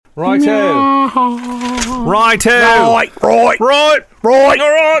Righto. Right. All right.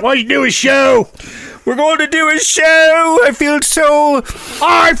 Let's do a show. We're going to do a show. I feel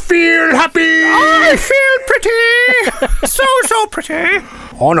happy. I feel pretty. so pretty.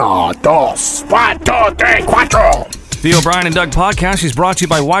 Uno, dos, one, two, three, cuatro. The O'Brien and Doug podcast is brought to you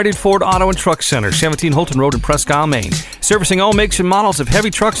by Whited Ford Auto and Truck Center, 17 Holton Road in Presque Isle, Maine. Servicing all makes and models of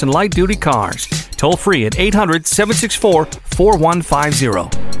heavy trucks and light-duty cars. Toll free at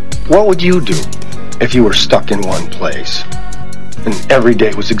 800-764-4150. What would you do if you were stuck in one place and every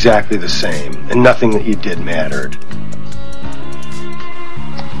day was exactly the same and nothing that you did mattered?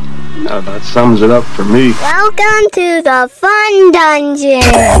 Now that sums it up for me. Welcome to the Fun Dungeon.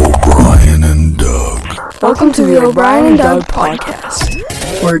 O'Brien and Doug. Welcome to the O'Brien and Doug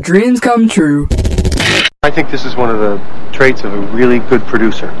podcast, where dreams come true. I think this is one of the traits of a really good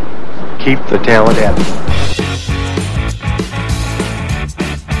producer. Keep the talent happy.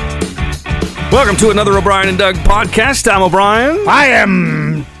 Welcome to another O'Brien and Doug podcast. I'm O'Brien. I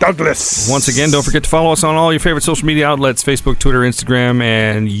am Douglas. Once again, don't forget to follow us on all your favorite social media outlets, Facebook, Twitter, Instagram,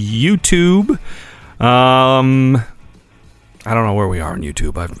 and YouTube. I don't know where we are on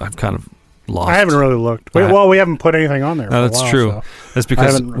YouTube. I've kind of lost. I haven't really looked. Well, we haven't put anything on there. No, that's true. So that's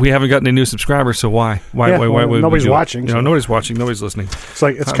because we haven't gotten any new subscribers. So why? Why nobody's watching. So. Nobody's watching. Nobody's listening. It's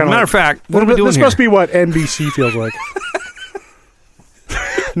like it's kind of matter of fact. What are we doing this here? must be what NBC feels like.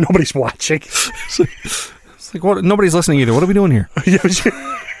 Nobody's watching. It's like what? Nobody's listening either. What are we doing here? I think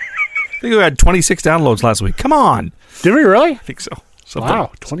we had 26 downloads last week. Come on. Did we really? I think so.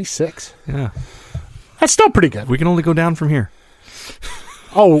 Wow, 26. Yeah. That's still pretty good. We can only go down from here.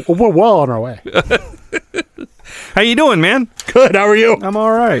 Oh, we're well on our way. How you doing, man? Good. How are you? I'm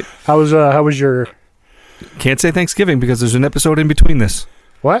all right. How was your... Can't say Thanksgiving because there's an episode in between this.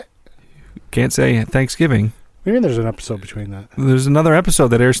 What? Can't say Thanksgiving. What do you mean there's an episode between that? There's another episode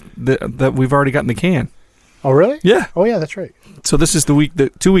that airs that we've already got in the can. Oh, really? Yeah. Oh, yeah, that's right. So this is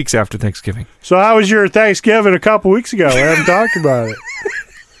 2 weeks after Thanksgiving. So how was your Thanksgiving a couple weeks ago? We haven't talked about it.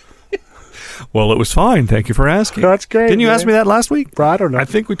 Well, it was fine. Thank you for asking. That's great. Didn't you ask me that last week? Bro, I don't know. I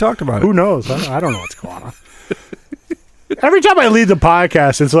think we talked about it. Who knows? I don't know what's going on. Every time I leave the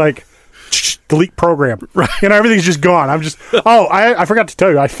podcast, it's like, delete program. Right. Everything's just gone. I'm just... Oh, I forgot to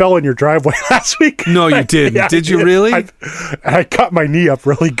tell you, I fell in your driveway last week. No, you didn't. Yeah, did you really? I cut my knee up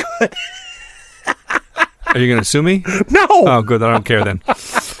really good. Are you going to sue me? No. Oh, good. I don't care then.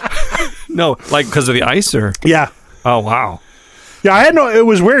 No, like because of the ice or? Yeah. Oh, wow. Yeah, it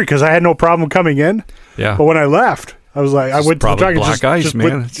was weird because I had no problem coming in. Yeah. But when I left, I was like, I went to the truck and black ice,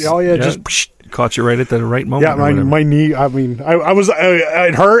 man. just caught you right at the right moment. Yeah, my knee. I mean,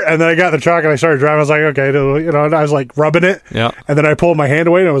 it hurt, and then I got in the truck and I started driving. I was like, okay, and I was like rubbing it. Yeah. And then I pulled my hand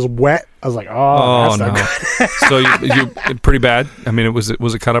away and it was wet. I was like, that's no. not good. So you pretty bad. I mean, was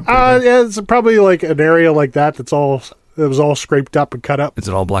it cut up? Yeah, it's probably like an area like that. It was all scraped up and cut up. Is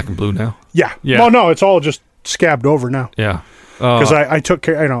it all black and blue now? Yeah. Yeah. Well, no, it's all just scabbed over now. Yeah. Because I took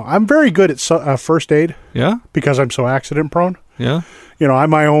care. I'm very good at first aid. Yeah. Because I'm so accident prone. Yeah.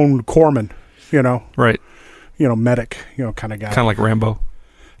 I'm my own corpsman. Right. Medic. Kind of guy. Kind of like Rambo.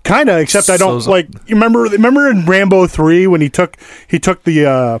 Kind of, except I don't like. You remember in Rambo 3 when he took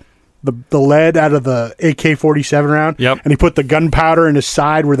the lead out of the AK-47 round. Yep. And he put the gunpowder in his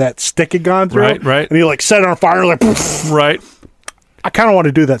side where that stick had gone through. Right. And he set it on fire like. Poof. Right. I kind of want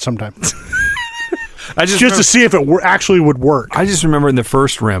to do that sometime. Just to see if it actually would work. I just remember in the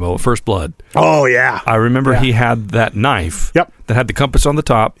first Rambo, First Blood. Oh, yeah. I remember he had that knife. Yep. That had the compass on the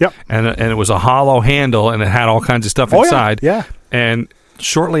top. Yep. And it was a hollow handle, and it had all kinds of stuff inside. Yeah. And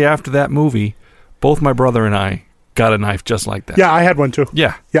shortly after that movie, both my brother and I got a knife just like that. Yeah, I had one too.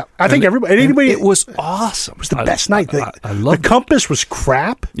 Yeah. Yeah. I think anybody. It was awesome. It was the best night. I loved the compass was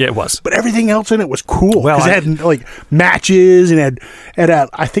crap. Yeah, it was. But everything else in it was cool. Well, because it had matches and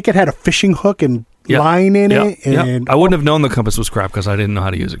I think it had a fishing hook and line in it. And I wouldn't have known the compass was crap because I didn't know how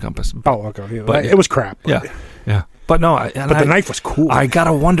to use a compass. Oh, okay. Yeah, but it was crap. Yeah. But no, the knife was cool. I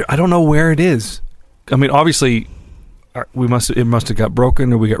gotta wonder. I don't know where it is. I mean, obviously, it must have got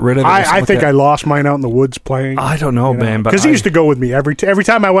broken or we got rid of it. I think I lost mine out in the woods playing. I don't know, man. Because he used to go with me every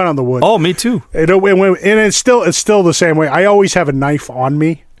time I went on the woods. Oh, me too. And it's still the same way. I always have a knife on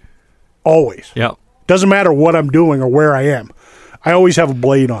me. Always. Yeah. Doesn't matter what I'm doing or where I am. I always have a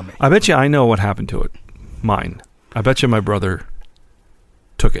blade on me. I bet you I know what happened to it. Mine. I bet you my brother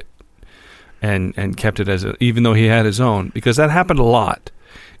took it and kept it even though he had his own, because that happened a lot.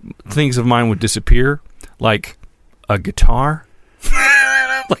 Things of mine would disappear, like a guitar.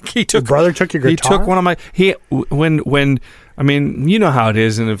 Like your brother took your guitar. He took one of my when I mean, you know how it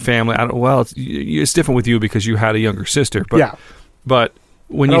is in a family. It's different with you because you had a younger sister, but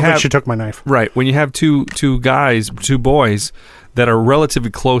when I you don't think have she took my knife. right, when you have two boys that are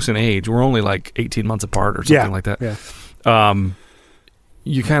relatively close in age, we're only like 18 months apart or something like that. Yeah.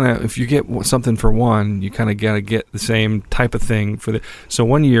 You kind of, if you get something for one, you kind of got to get the same type of thing for the. So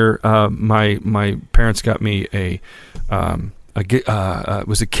one year, my parents got me it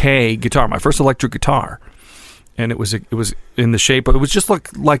was a K guitar, my first electric guitar, and it was in the shape. It was just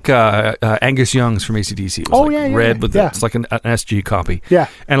like Angus Young's from AC/DC. It was red with it's like an SG copy. Yeah,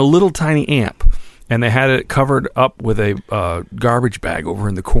 and a little tiny amp. And they had it covered up with a garbage bag over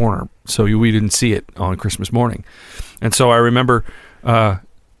in the corner, so we didn't see it on Christmas morning. And so I remember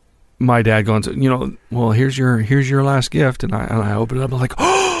my dad going, well, here's your last gift, and I opened it up, I'm like,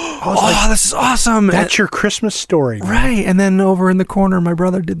 this is awesome. That's your Christmas story, man. Right? And then over in the corner, my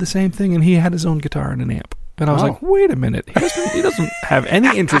brother did the same thing, and he had his own guitar and an amp. And I was like, wait a minute, he doesn't have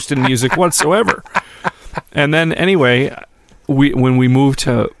any interest in music whatsoever. And then anyway, when we moved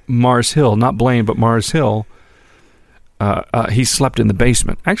to Mars Hill, not Blaine, but Mars Hill, he slept in the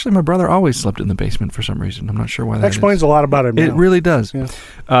basement. Actually, my brother always slept in the basement for some reason. I'm not sure why that explains a lot about him. It really does.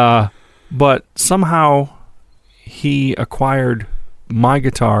 Yeah. But somehow he acquired my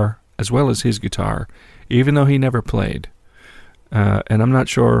guitar as well as his guitar, even though he never played. And I'm not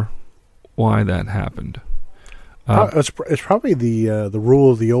sure why that happened. It's probably the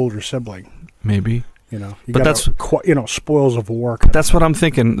rule of the older sibling. Maybe. But that's spoils of war. That's what I'm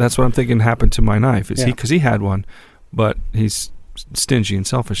thinking. That's what I'm thinking happened to my knife. Because he had one, but he's stingy and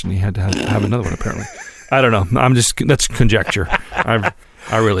selfish, and he had to have another one. Apparently, I don't know. That's conjecture. I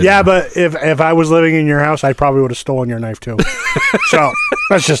really don't know. But if I was living in your house, I probably would have stolen your knife too. So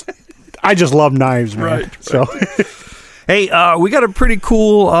I just love knives, man. Right. So. Hey, we got a pretty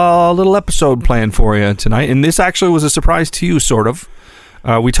cool little episode planned for you tonight, and this actually was a surprise to you, sort of.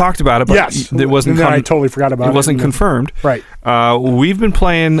 We talked about it, but it wasn't. I totally forgot about it. It wasn't confirmed. Right. We've been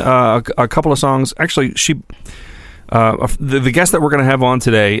playing a couple of songs. Actually, the guest that we're going to have on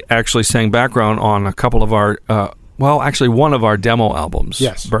today actually sang background on a couple of our. One of our demo albums,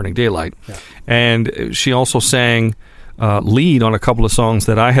 yes. Burning Daylight, and she also sang lead on a couple of songs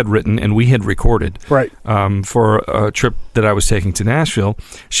that I had written and we had recorded, right? For a trip that I was taking to Nashville.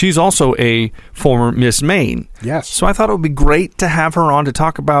 She's also a former Miss Maine, yes. So I thought it would be great to have her on to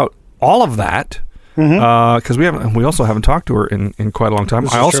talk about all of that, because we also haven't talked to her in quite a long time.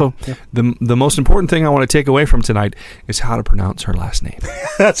 The most important thing I want to take away from tonight is how to pronounce her last name.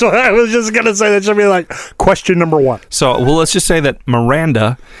 That's what I was just gonna say. That should be like question number one. So, let's just say that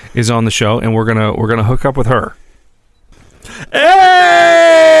Meranda is on the show, and we're gonna hook up with her. Hey!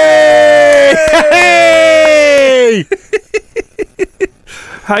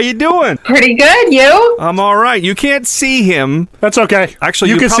 How you doing? Pretty good, you? I'm all right. You can't see him. That's okay. Actually,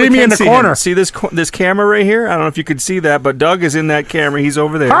 you can see me in the corner. See this camera right here? I don't know if you could see that, but Doug is in that camera. He's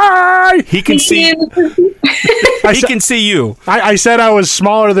over there. Hi! He can see. He can see you. I said I was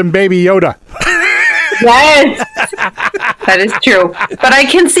smaller than Baby Yoda. Yes, that is true. But I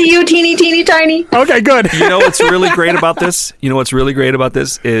can see you teeny, teeny, tiny. Okay, good. You know what's really great about this?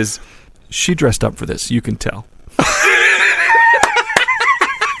 Is she dressed up for this. You can tell.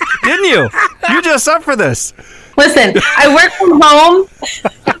 Didn't you? You dressed up for this. Listen, I work from home.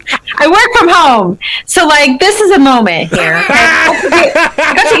 So, this is a moment here.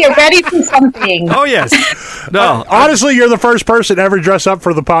 I got to get ready for something. Oh, yes. No. Honestly, you're the first person to ever dress up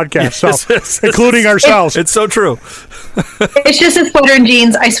for the podcast, including ourselves. It's so true. It's just a sweater and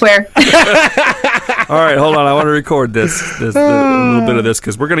jeans, I swear. All right, hold on. I want to record a little bit of this,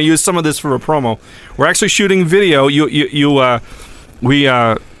 because we're going to use some of this for a promo. We're actually shooting video.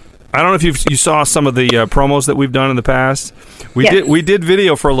 I don't know if you saw some of the promos that we've done in the past. We did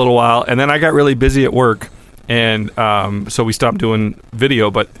video for a little while, and then I got really busy at work, and so we stopped doing video.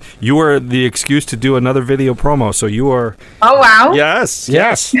 But you were the excuse to do another video promo, so you are. Oh wow! Yes.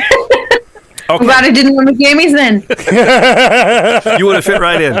 Okay. I'm glad I didn't wear my jammies then. You would have fit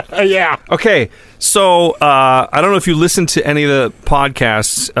right in. Yeah. Okay. So I don't know if you listened to any of the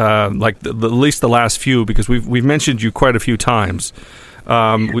podcasts, at least the last few, because we've mentioned you quite a few times.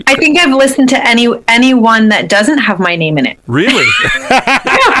 I think I've listened to anyone that doesn't have my name in it. Really?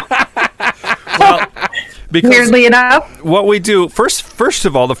 Well, because weirdly enough, what we do first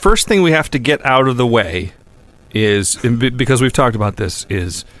of all, the first thing we have to get out of the way is, because we've talked about this,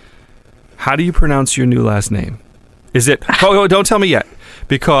 is how do you pronounce your new last name? Is it? Oh, don't tell me yet,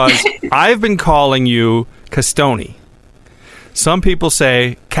 because I've been calling you Castoni. Some people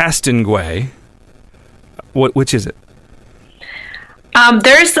say Castonguay. Which is it?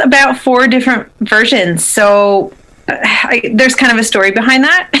 There's about 4 different versions, so there's kind of a story behind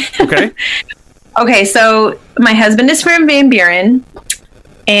that. Okay. Okay, so my husband is from Van Buren,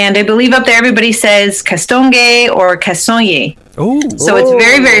 And I believe up there everybody says Castongue or Castonye. Oh, so it's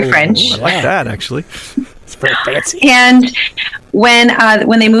very, very French. I like that actually. It's very fancy. And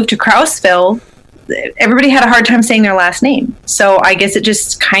when they moved to Crouseville, everybody had a hard time saying their last name. So I guess it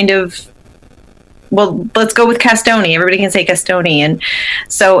just kind of, well, let's go with Castoni. Everybody can say Castoni. And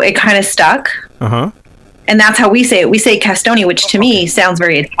so it kind of stuck. Uh-huh. And that's how we say it. We say Castoni, which to me sounds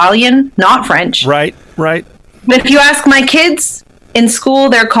very Italian, not French. Right. But if you ask my kids in school,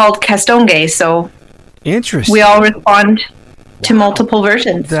 they're called Castongue. So interesting. we all respond to multiple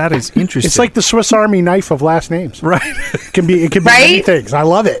versions. That is interesting. It's like the Swiss Army knife of last names. Right. It can be Right? many things. I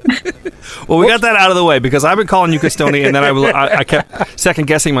love it. Well, we got that out of the way because I've been calling you Castoni, and then I kept second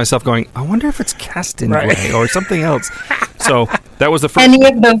guessing myself, going, I wonder if it's Castonguay or something else. So that was the first. Any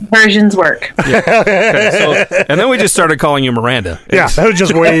of those versions work. Yeah. Okay, and then we just started calling you Meranda. Yeah, that was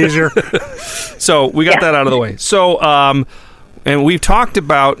just way easier. So we got that out of the way. So, and we've talked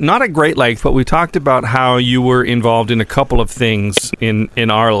about, not at great length, but we talked about how you were involved in a couple of things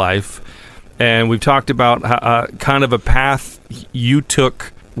in our life. And we've talked about kind of a path you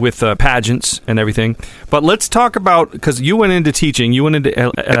took with pageants and everything. But let's talk about, because you went into teaching, you went into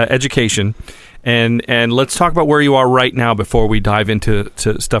education, and let's talk about where you are right now before we dive into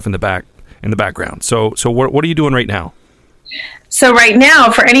stuff in the background. So what are you doing right now? So right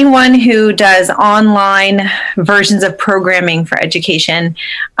now, for anyone who does online versions of programming for education,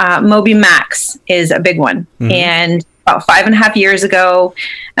 Moby Max is a big one. Mm-hmm. And about 5.5 years ago,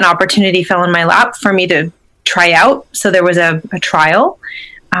 an opportunity fell in my lap for me to try out. So there was a trial.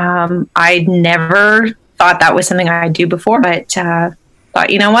 I'd never thought that was something I'd do before, but thought,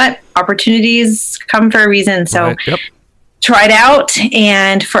 you know what? Opportunities come for a reason. So tried out,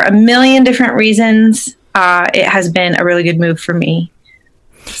 and for a million different reasons, it has been a really good move for me.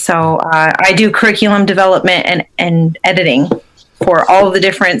 So I do curriculum development and editing for all of the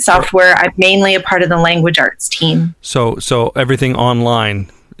different software. I'm mainly a part of the language arts team. So everything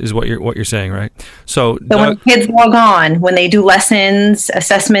online is what you're saying, right? So when kids log on, when they do lessons,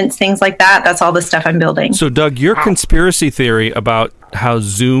 assessments, things like that, that's all the stuff I'm building. So Doug, your conspiracy theory about how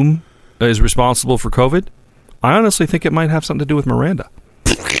Zoom is responsible for COVID, I honestly think it might have something to do with Meranda.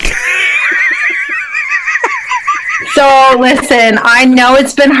 So listen, I know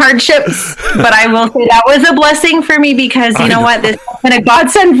it's been hardships, but I will say that was a blessing for me because you know what, this has been a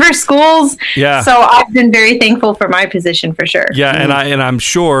godsend for schools. Yeah. So I've been very thankful for my position for sure. Yeah, and I'm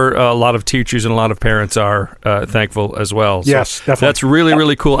sure a lot of teachers and a lot of parents are thankful as well. So yes, definitely. That's really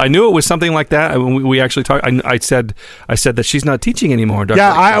really cool. I knew it was something like that. When we actually talked, I said that she's not teaching anymore. Dr.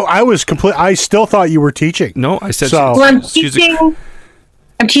 Yeah, I was complete. I still thought you were teaching. No, I said so. Well,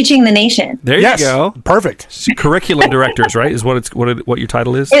 I'm teaching the nation. There you go. Perfect. Curriculum directors, right? Is what your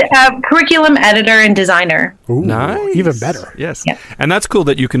title is? Curriculum editor and designer. Ooh, nice. Even better. Yes. Yeah. And that's cool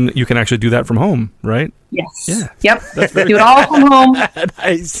that you can actually do that from home, right? Yes. Yeah. Yep. Do it all from home.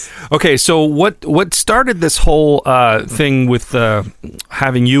 Nice. Okay, so what started this whole thing with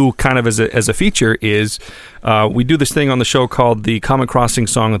having you kind of as a feature is we do this thing on the show called the Common Crossing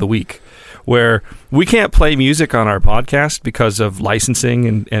Song of the Week, where we can't play music on our podcast because of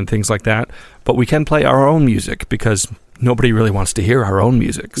licensing and things like that, but we can play our own music because nobody really wants to hear our own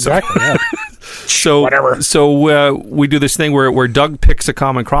music. So. Exactly. Yeah. Whatever. So we do this thing where Doug picks a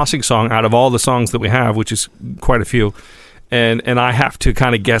Common Crossing song out of all the songs that we have, which is quite a few, and I have to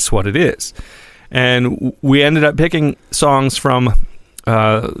kind of guess what it is. And we ended up picking songs from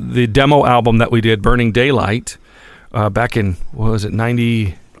the demo album that we did, Burning Daylight, back in, what was it, 90...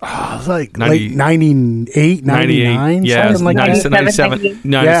 it was like late 98, 99, something like 97,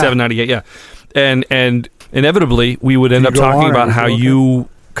 98, yeah. And inevitably, we would end up talking about how you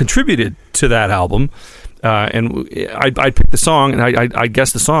contributed to that album. And I'd pick the song, and I'd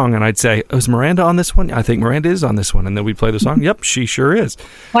guess the song, and I'd say, "Oh, is Meranda on this one? I think Meranda is on this one." And then we'd play the song. Yep, she sure is.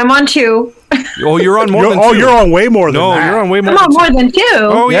 I'm on 2. Oh, you're on more than 2. Oh, you're on way more than that. No, you're on way more. I'm on more than 2.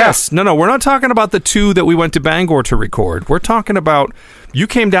 Oh, yes. No, we're not talking about the 2 that we went to Bangor to record. We're talking about you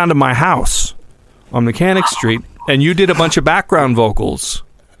came down to my house on Mechanic Street, and you did a bunch of background vocals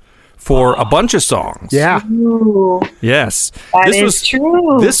for a bunch of songs. Yeah. Ooh, yes. This is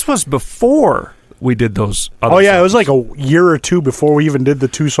true. This was before we did those other songs. It was like a year or 2 before we even did the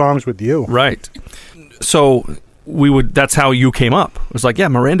 2 songs with you. Right. So that's how you came up. It was like, yeah,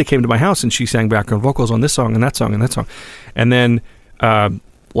 Meranda came to my house and she sang background vocals on this song and that song and that song. And then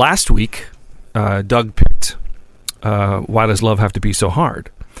last week, Doug picked Why Does Love Have to Be So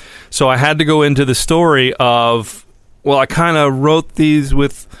Hard? So I had to go into the story of, well, I kind of wrote these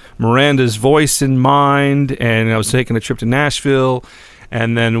with Miranda's voice in mind, and I was taking a trip to Nashville,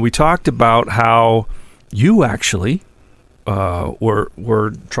 and then we talked about how you actually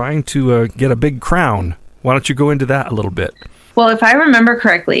were trying to get a big crown. Why don't you go into that a little bit? Well, if I remember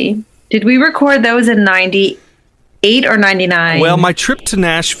correctly, did we record those in 98 or 99? Well, my trip to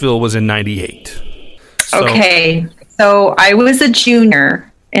Nashville was in 98. So. Okay. So I was a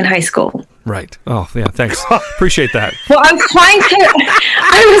junior in high school. Right. Oh, yeah. Thanks. Appreciate that. Well, I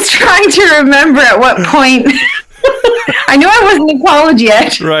was trying to remember at what point. I knew I wasn't in college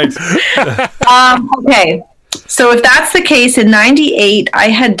yet. Right. Okay. So if that's the case, in 98, I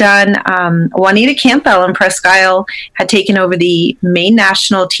had done Juanita Campbell and Presque Isle had taken over the Maine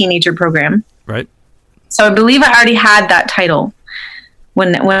National Teenager Program. Right. So I believe I already had that title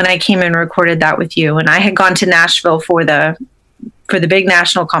when I came and recorded that with you. And I had gone to Nashville for the big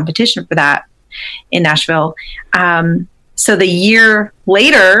national competition for that in Nashville. So the year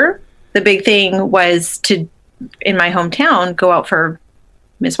later, the big thing was to, in my hometown, go out for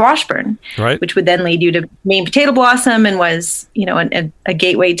Miss Washburn, right, which would then lead you to Maine Potato Blossom and was, a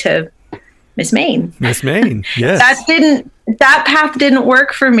gateway to Miss Maine. Miss Maine, yes. That path didn't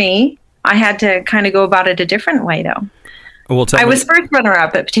work for me. I had to kind of go about it a different way, though. Well, I was first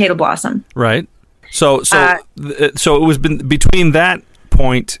runner-up at Potato Blossom. Right. So it was between that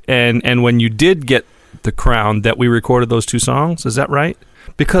point and when you did get the crown that we recorded those two songs. Is that right?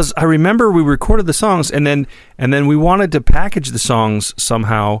 Because I remember we recorded the songs and then we wanted to package the songs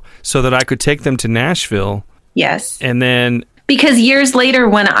somehow so that I could take them to Nashville. Yes. And then because years later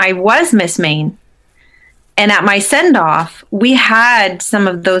when I was Miss Maine and at my send-off, we had some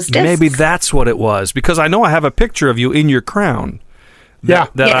of those discs. Maybe that's what it was, because I know I have a picture of you in your crown.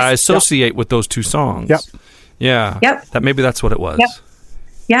 That yes. I associate with those two songs. Yep. Yeah. Yep. Maybe that's what it was. Yep.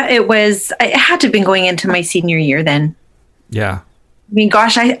 Yeah, it had to have been going into my senior year then. Yeah. I mean,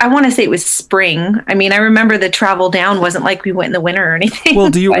 gosh, I want to say it was spring. I mean, I remember the travel down wasn't like we went in the winter or anything. Well,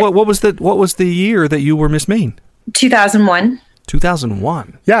 what was the year that you were Miss Maine? 2001.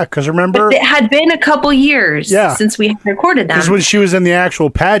 2001. Yeah, because remember... But it had been a couple years since we had recorded that. Because when she was in the actual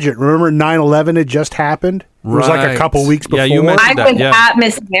pageant, remember 9/11 had just happened? It was like a couple weeks before. Yeah, you mentioned I was at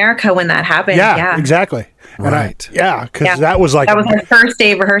Miss America when that happened. Yeah, exactly. Right. Because that was like... That was our first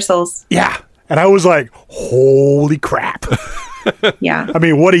day of rehearsals. Yeah. And I was like, holy crap. Yeah. I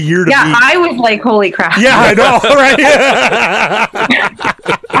mean, what a year to be. Yeah, I was like, holy crap. Yeah, I know, right?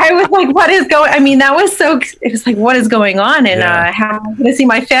 I was like, what is going... I mean, it was like, what is going on? And how am I going to see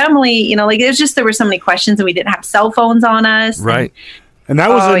my family? It was just, there were so many questions and we didn't have cell phones on us. Right. And that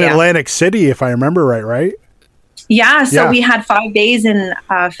was in Atlantic City, if I remember right? Yeah, so we had 5 days in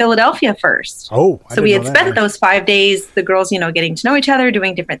Philadelphia first. Oh, so we had spent those 5 days, the girls, getting to know each other,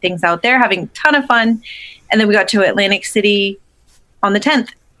 doing different things out there, having a ton of fun. And then we got to Atlantic City on the 10th.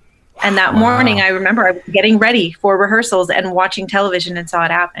 And that morning, I remember I was getting ready for rehearsals and watching television and saw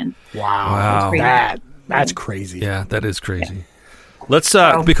it happen. Wow. That's crazy. Yeah, that is crazy. Yeah. Let's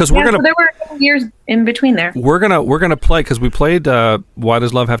because we're gonna. So there were years in between there. We're gonna play, because we played "Why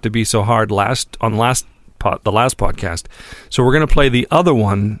Does Love Have to Be So Hard" the last podcast. So we're gonna play the other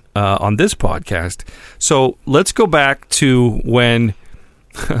one on this podcast. So let's go back to when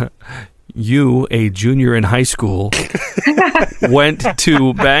you, a junior in high school, went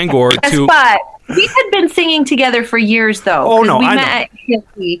to Bangor But we had been singing together for years, though. Oh no, we met at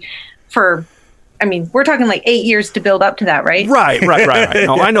EFC for. I mean, we're talking like 8 years to build up to that, right? Right.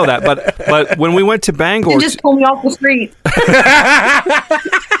 No, I know that, but when we went to Bangor, you just pulled me off the street.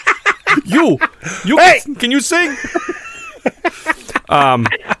 you hey! Can you sing?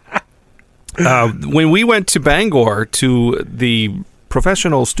 When we went to Bangor to the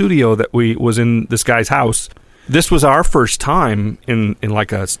professional studio that was in this guy's house, this was our first time in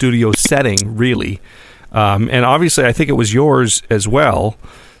like a studio setting, really, and obviously I think it was yours as well.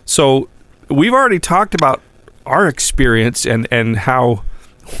 So we've already talked about our experience and how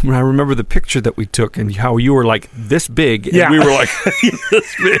I remember the picture that we took and how you were like this big and we were like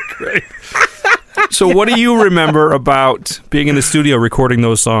this big, right? So what do you remember about being in the studio recording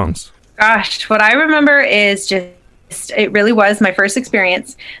those songs? Gosh, what I remember is just, it really was my first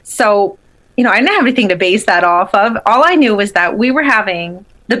experience. So, I didn't have anything to base that off of. All I knew was that we were having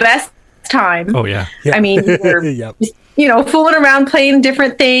the best time. Oh, yeah. I mean, we were fooling around, playing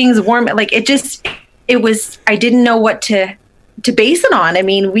different things, it was, I didn't know what to base it on. I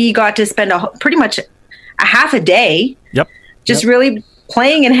mean, we got to spend pretty much a half a day really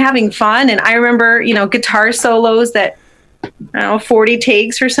playing and having fun. And I remember, guitar solos that, 40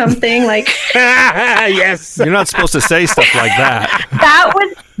 takes or something like. Yes. You're not supposed to say stuff like that.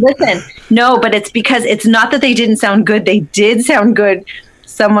 But it's because it's not that they didn't sound good. They did sound good.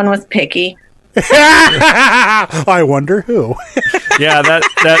 Someone was picky. I wonder who. Yeah, that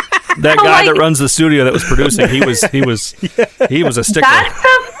guy that runs the studio that was producing, he was a stickler.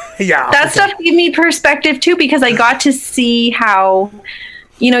 That stuff gave me perspective too, because I got to see how,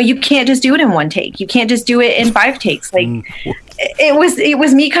 you can't just do it in one take. You can't just do it in 5 takes. Like it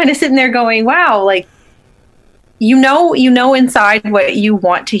was me kind of sitting there going, wow, like, inside what you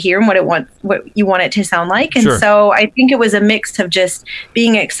want to hear and what you want it to sound like. And so I think it was a mix of just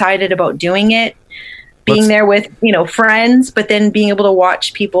being excited about doing it, being there with, friends, but then being able to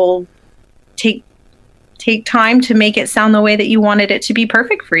watch people take time to make it sound the way that you wanted it to be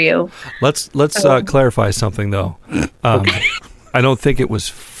perfect for you. Let's clarify something though. Okay. I don't think it was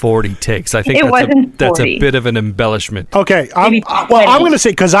 40 takes. I think that's a bit of an embellishment. Okay. I'm going to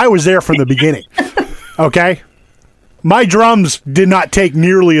say, because I was there from the beginning. Okay. My drums did not take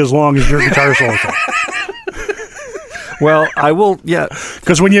nearly as long as your guitar solo. Well, I will, yeah.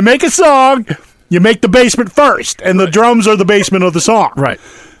 Because when you make a song, you make the basement first, and the drums are the basement of the song. Right.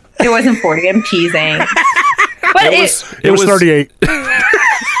 It wasn't 40. I'm teasing. But it was 38.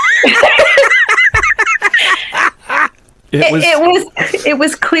 It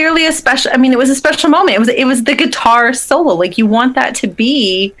was clearly a special. I mean, it was a special moment. It was the guitar solo. Like, you want that to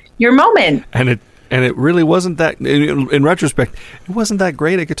be your moment. And it really wasn't that. In retrospect, it wasn't that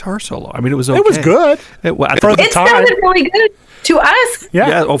great a guitar solo. I mean, it was okay. It was good. It sounded really good to us.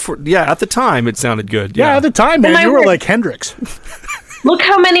 Yeah. At the time, it sounded good. Yeah, at the time, man, you were like Hendrix. Look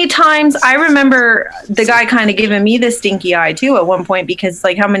how many times I remember the guy kind of giving me the stinky eye too at one point, because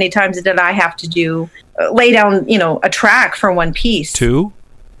like, how many times did I have to lay down, a track for one piece? 2?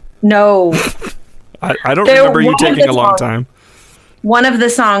 No. I don't remember you taking a long time. One of the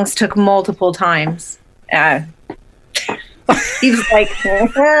songs took multiple times. He was like,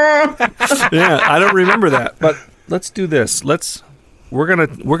 yeah, I don't remember that. But let's do this. We're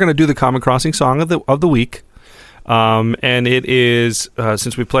gonna do the Common Crossing song of the week. And it is,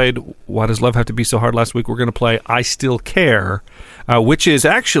 since we played Why Does Love Have to Be So Hard last week, we're going to play I Still Care, which is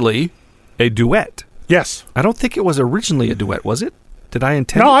actually a duet. Yes. I don't think it was originally a duet, was it? Did I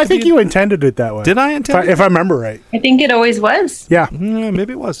intend it? No, I think you intended it that way. Did I intend it? If I remember right. I think it always was. Yeah.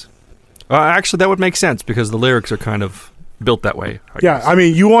 Maybe it was. Actually, that would make sense because the lyrics are kind of built that way. I guess. I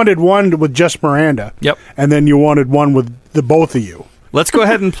mean, you wanted one with just Miranda. Yep. And then you wanted one with the both of you. Let's go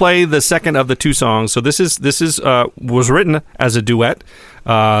ahead and play the second of the 2 songs. So this was written as a duet.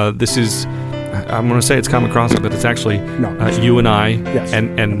 This is, I'm going to say it's Common Crossing, but it's actually you and I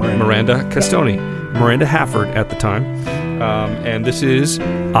and Miranda Castoni, Miranda Hafford at the time. And this is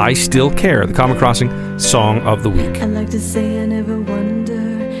I Still Care, the Common Crossing song of the week. I'd like to say I never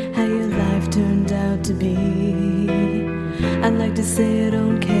wonder how your life turned out to be. I'd like to say I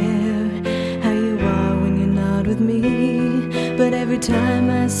don't care how you are when you're not with me. But every time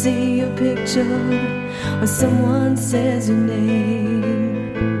I see your picture or someone says your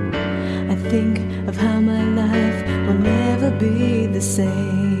name, I think of how my life will never be the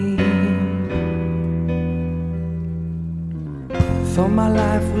same. Thought my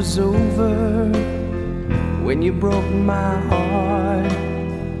life was over when you broke my heart.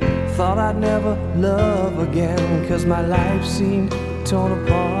 Thought I'd never love again, 'cause my life seemed torn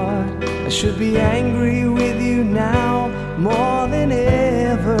apart. I should be angry with you now more than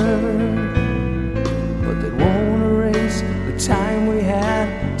ever, but that won't erase the time we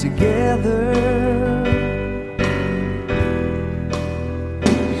had together.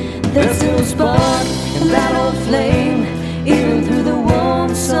 There's still a spark in that old flame, even through the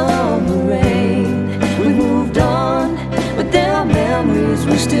warm summer rain. We've moved on, but there are memories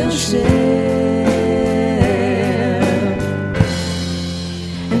we still share.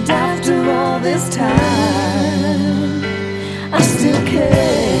 And after all this time, I still care.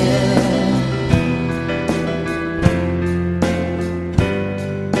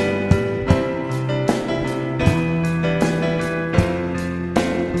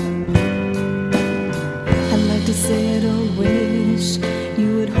 I'd like to say I don't wish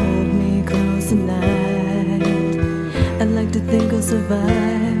you would hold me close tonight. I'd like to think I'll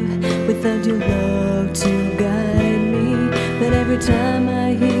survive without your love to guide me. But every time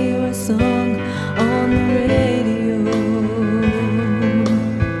I hear a song on the radio,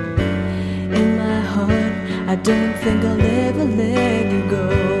 in my heart I don't think I'll ever let you go.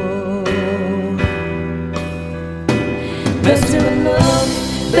 There's still a love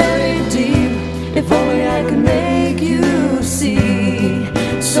buried deep, if only I could make you see.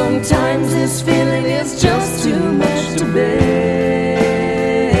 Sometimes this feeling is just too much to bear.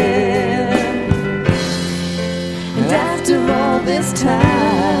 And after all this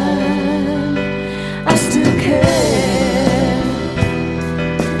time, I still care.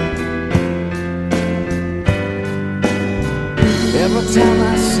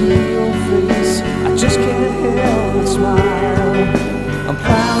 I'm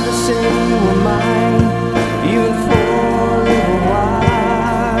proud to say you were mine, even for a little while.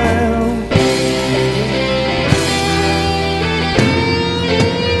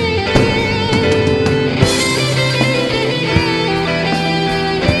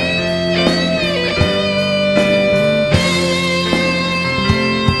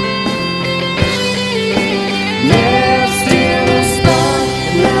 There's still a spark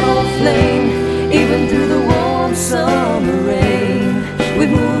in that old flame, even through the warm summer rain. We've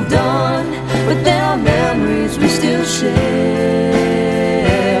moved on, but there are memories we still share.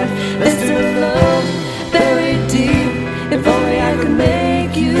 There's still love buried deep, if only I could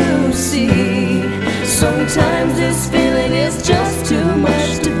make you see. Sometimes this feeling is just too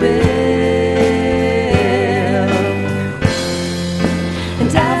much to bear.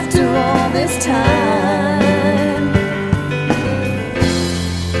 And after all this time,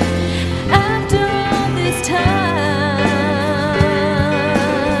 after all this time,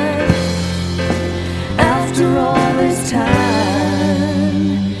 after all this time,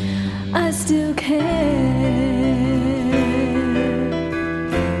 I still care.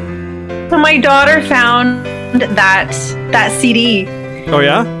 So my daughter found that CD. Oh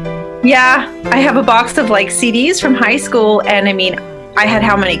yeah? Yeah, I have a box of like CDs from high school, and I mean, I had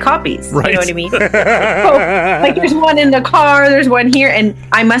how many copies? Right. You know what I mean? So, like, there's one in the car, there's one here, and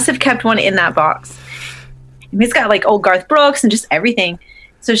I must have kept one in that box. And it's got like old Garth Brooks and just everything.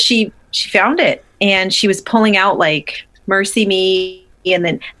 So she found it, and she was pulling out like "Mercy Me," and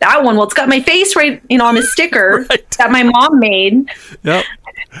then that one. Well, it's got my face right, on a sticker that my mom made. Yep.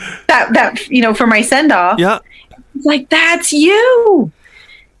 That for my send off. Yeah. It's like, that's you.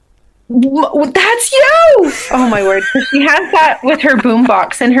 That's you. Oh my word. So she has that with her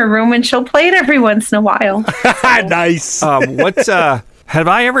boombox in her room, and she'll play it every once in a while. Nice. Have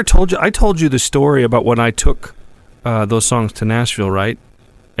I ever told you? I told you the story about when I took those songs to Nashville, right?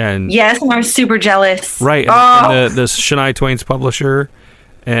 And yes, and I was super jealous. Right. And the Shania Twain's publisher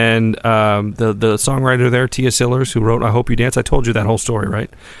and the songwriter there, Tia Sillers, who wrote "I Hope You Dance." I told you that whole story, right?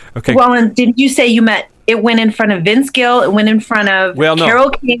 Okay. Well, and didn't you say it went in front of Vince Gill? It went in front of Carole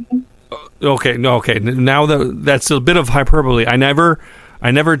King. Okay, no, okay. Now that's a bit of hyperbole. I never.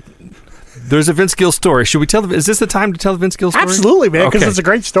 There's a Vince Gill story. Should we tell? Is this the time to tell the Vince Gill story? Absolutely, man, because it's a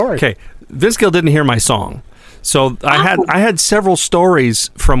great story. Okay, Vince Gill didn't hear my song, so I had several stories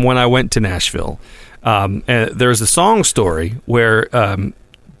from when I went to Nashville. And there's a song story where I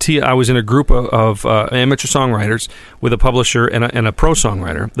was in a group of amateur songwriters with a publisher and a pro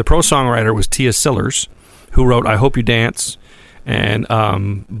songwriter. The pro songwriter was Tia Sillers, who wrote "I Hope You Dance" and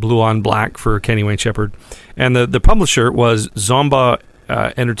 "Blue on Black" for Kenny Wayne Shepherd, and the publisher was Zomba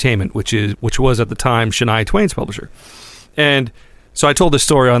Entertainment, which was at the time Shania Twain's publisher. And so I told this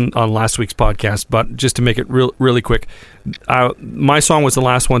story on last week's podcast, but just to make it really quick, my song was the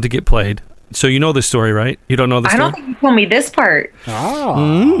last one to get played. So you know this story, right? You don't know this story? I don't think you told me this part.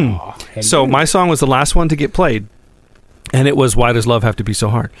 Oh. So my song was the last one to get played, and it was "Why Does Love Have to Be So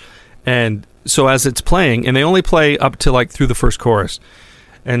Hard?" And so as it's playing, and they only play up to like through the first chorus,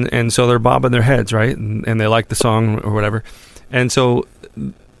 and so they're bobbing their heads, right? And they like the song or whatever. And so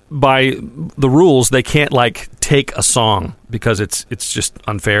by the rules, they can't like take a song because it's just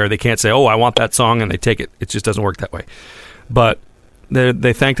unfair. They can't say, "Oh, I want that song," and they take it. It just doesn't work that way. But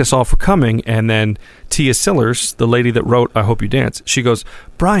they thanked us all for coming, and then Tia Sillers, the lady that wrote "I Hope You Dance," she goes,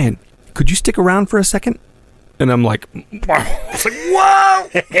 "Brian, could you stick around for a second?" And I'm like, "Whoa!"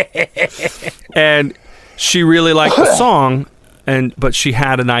 And she really liked the song, but she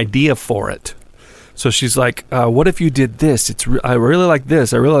had an idea for it. So she's like, "What if you did this? I really like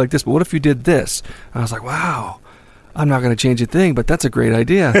this. I really like this. But what if you did this?" And I was like, "Wow, I'm not going to change a thing, but that's a great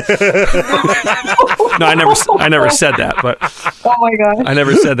idea." No, I never said that. But oh my god, I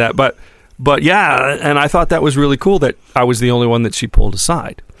never said that. But yeah, and I thought that was really cool that I was the only one that she pulled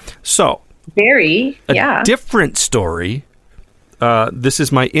aside. So a different story. This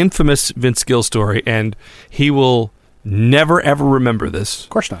is my infamous Vince Gill story, and he will never ever remember this. Of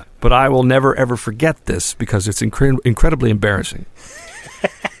course not. But I will never ever forget this because it's incredibly embarrassing.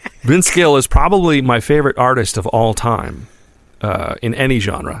 Vince Gill is probably my favorite artist of all time in any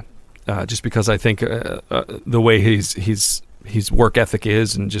genre, just because I think the way his work ethic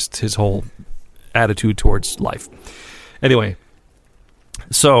is and just his whole attitude towards life. Anyway,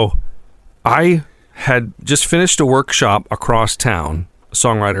 so I had just finished a workshop across town, a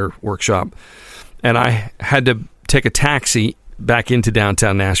songwriter workshop, and I had to take a taxi back into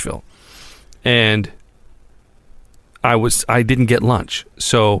downtown Nashville. And I didn't get lunch.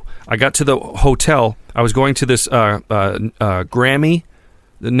 So I got to the hotel. I was going to this Grammy,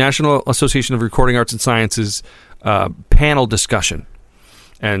 the National Association of Recording Arts and Sciences panel discussion.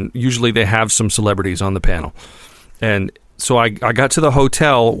 And usually they have some celebrities on the panel. And so I got to the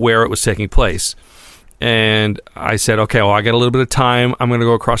hotel where it was taking place. And I said, okay, well, I got a little bit of time. I'm going to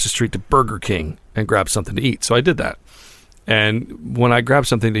go across the street to Burger King and grab something to eat. So I did that. And when I grabbed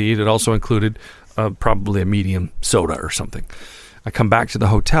something to eat, it also included probably a medium soda or something. I come back to the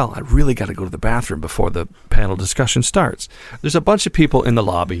hotel. I really got to go to the bathroom before the panel discussion starts. There's a bunch of people in the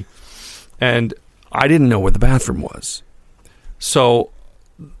lobby, and I didn't know where the bathroom was. So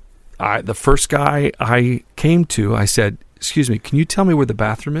the first guy I came to, I said, excuse me, can you tell me where the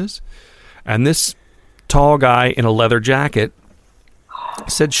bathroom is? And this tall guy in a leather jacket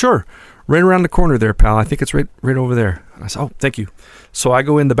said, sure, right around the corner there, pal. I think it's right over there. And I said, oh, thank you. So I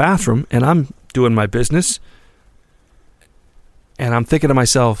go in the bathroom, and I'm doing my business, and I'm thinking to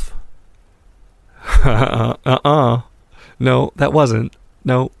myself, no, that wasn't.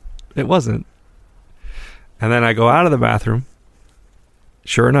 No, it wasn't. And then I go out of the bathroom.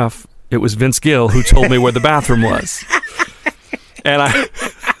 Sure enough, it was Vince Gill who told me where the bathroom was. And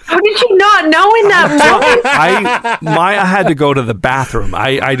how did you not know in that moment? I had to go to the bathroom.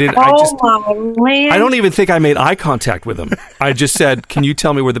 I did. I don't even think I made eye contact with him. I just said, "Can you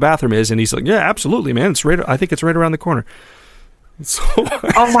tell me where the bathroom is?" And he's like, "Yeah, absolutely, man. It's right. I think it's right around the corner." So,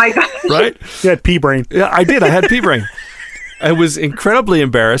 oh my gosh! Right? You had pea brain. Yeah, I did. I had pea brain. I was incredibly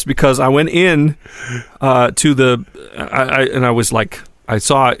embarrassed because I went in to the, and I was like, I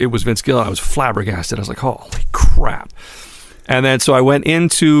saw it was Vince Gill. And I was flabbergasted. I was like, "Holy crap!" And then so I went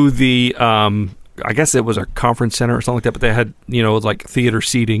into the, I guess it was a conference center or something like that, but they had, like theater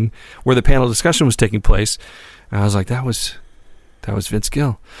seating where the panel discussion was taking place. And I was like, that was Vince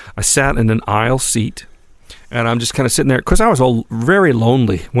Gill. I sat in an aisle seat, and I'm just kind of sitting there because I was very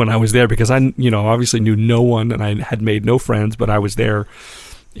lonely when I was there because I, obviously knew no one and I had made no friends, but I was there,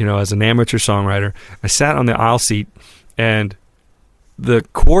 as an amateur songwriter. I sat on the aisle seat, and the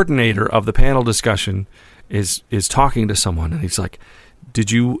coordinator of the panel discussion is talking to someone, and he's like, did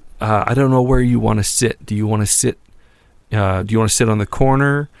you I don't know where you want to sit. Do you want to sit on the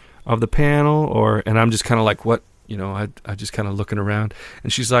corner of the panel, and I'm just kind of like, what, I just kind of looking around,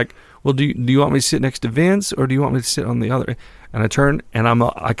 and she's like, well, do you want me to sit next to Vince, or do you want me to sit on the other? And I turn, and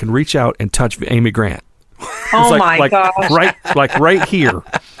I can reach out and touch Amy Grant. Oh my gosh. right here.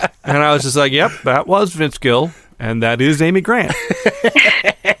 And I was just like, yep, that was Vince Gill, and that is Amy Grant.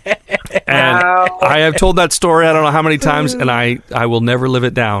 And wow. I have told that story I don't know how many times, and I will never live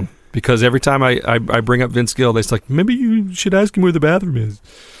it down, because every time I bring up Vince Gill, they're like, maybe you should ask him where the bathroom is.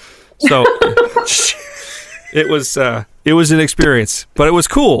 So it was an experience, but it was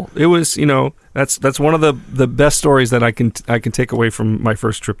cool. It was, that's one of the best stories that I can take away from my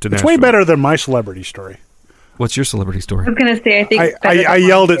first trip to Nashville. It's way better than my celebrity story. What's your celebrity story? I was going to say, I think I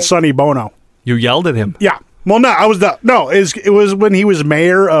yelled at Sonny Bono. You yelled at him? Yeah. Well, no, it was when he was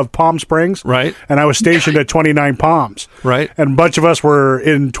mayor of Palm Springs. Right. And I was stationed at 29 Palms. Right. And a bunch of us were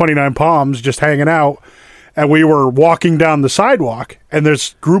in 29 Palms just hanging out, and we were walking down the sidewalk, and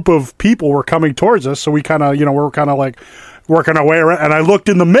this group of people were coming towards us, so we kind of, we're kind of like working our way around, and I looked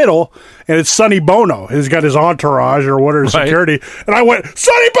in the middle, and it's Sonny Bono. He's got his entourage or whatever, right. Security, and I went,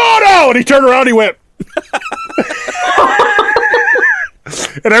 Sonny Bono! And he turned around, he went...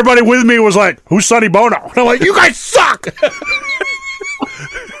 And everybody with me was like, who's Sonny Bono? And I'm like, you guys suck!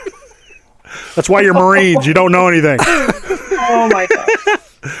 That's why you're Marines. You don't know anything. Oh, my God.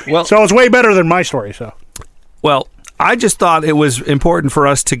 Well, so it's way better than my story. So, well, I just thought it was important for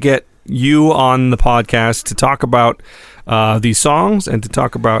us to get you on the podcast to talk about these songs and to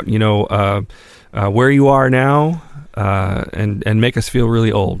talk about, where you are now and make us feel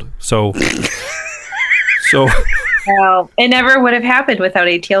really old. So... Well, it never would have happened without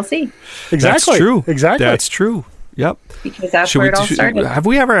ATLC. Exactly. That's true. Exactly. That's true. Yep. Because that's where it all started. Have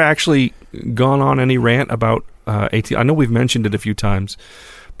we ever actually gone on any rant about ATLC? I know we've mentioned it a few times,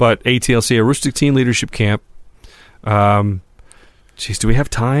 but ATLC, a Aroostook Teen Leadership Camp. Do we have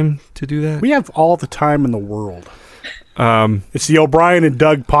time to do that? We have all the time in the world. It's the O'Brien and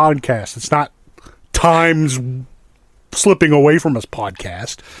Doug podcast. It's not Time's slipping away from us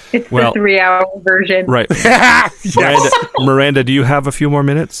podcast. It's the 3-hour version. Right. Miranda, do you have a few more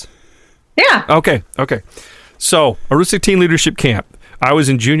minutes? Yeah. Okay. So, Aroostook Teen Leadership Camp. I was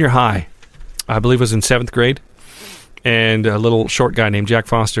in junior high. I believe it was in 7th grade. And a little short guy named Jack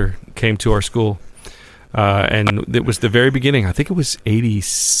Foster came to our school. And it was the very beginning. I think it was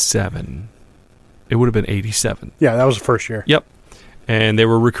 87. It would have been 87. Yeah, that was the first year. Yep. And they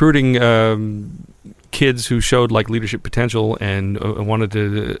were recruiting kids who showed like leadership potential and wanted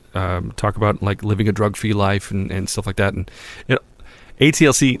to talk about like living a drug-free life and stuff like that. And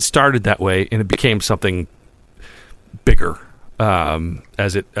ATLC started that way, and it became something bigger.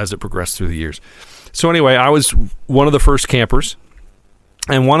 as it progressed through the years. So anyway, I was one of the first campers,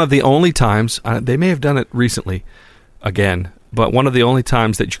 and one of the only times they may have done it recently again, but one of the only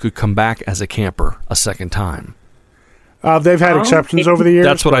times that you could come back as a camper a second time. They've had exceptions over the years.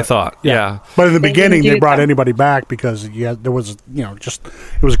 That's what I thought. Yeah. But in the beginning, they brought anybody back because there was,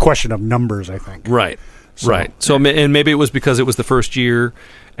 it was a question of numbers, I think. Right. Right. So, and maybe it was because it was the first year,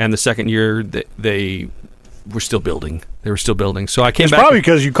 and the second year they were still building. They were still building. So I came back. It's probably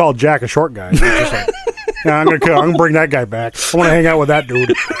because you called Jack a short guy. You're just like, yeah, I'm gonna bring that guy back. I want to hang out with that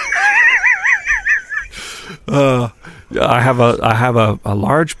dude. I have a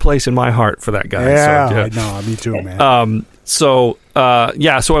large place in my heart for that guy. Yeah, so, I know. Me too, man. So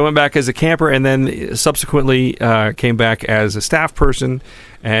I went back as a camper, and then subsequently came back as a staff person.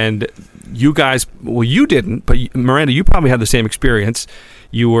 And you guys, well, you didn't, but Miranda, you probably had the same experience.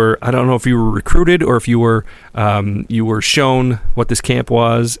 You were, I don't know if you were recruited or if you were shown what this camp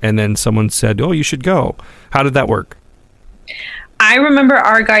was, and then someone said, "Oh, you should go." How did that work? I remember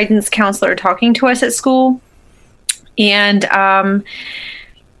our guidance counselor talking to us at school, and I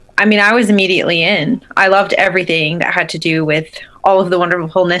was immediately in. I loved everything that had to do with all of the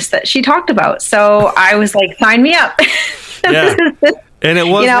wonderfulness that she talked about. So I was like, sign me up. Yeah. And it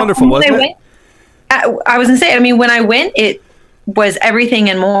was wonderful, wasn't it? I was going to say, when I went, it was everything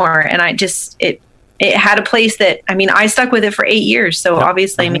and more. And it had a place that, I stuck with it for 8 years. So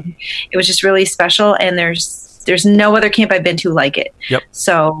obviously, it was just really special. And there's no other camp I've been to like it. Yep.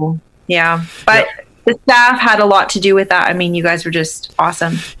 So, yeah. But the staff had a lot to do with that. You guys were just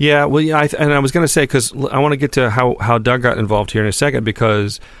awesome. Yeah. Well, yeah. And I was going to say, because I want to get to how Doug got involved here in a second,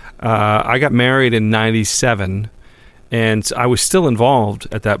 because I got married in 97. And I was still involved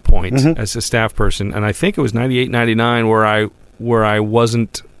at that point as a staff person, and I think it was 98, 99 where I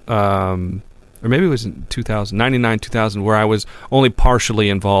wasn't, or maybe it was in 2000, 99, 2000, where I was only partially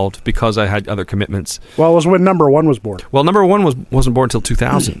involved because I had other commitments. Well, it was when number one was born. Well, number one wasn't born until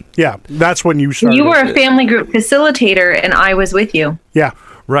 2000. Yeah, that's when you started. You were a family group facilitator, and I was with you. Yeah,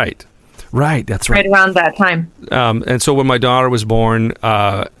 right, that's right. Right around that time. And so when my daughter was born,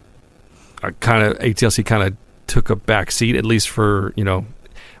 ATLC kind of took a back seat, at least for, well,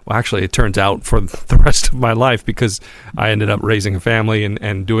 actually it turns out for the rest of my life, because I ended up raising a family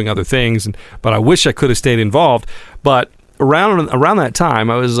and doing other things, but I wish I could have stayed involved. But around that time,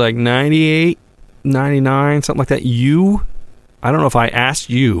 I was like 98, 99, something like that. I don't know if I asked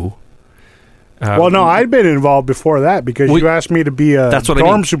you. Well, no, I'd been involved before that, because you asked me to be a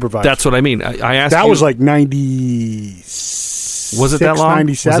dorm supervisor. That's what I mean. I asked that you. Was like 96. Was it that long?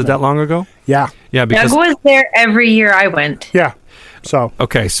 97. Was it that long ago? Yeah. Yeah. Because Doug was there every year I went. Yeah. So.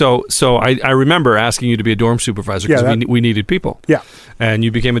 Okay. So I remember asking you to be a dorm supervisor because we needed people. Yeah. And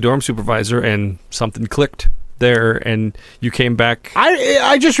you became a dorm supervisor, and something clicked there, and you came back.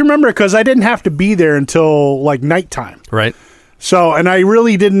 I just remember because I didn't have to be there until like nighttime. Right. So, and I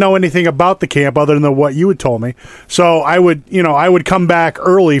really didn't know anything about the camp other than what you had told me. So I would come back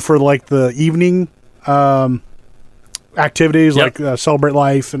early for like the evening activities, like Celebrate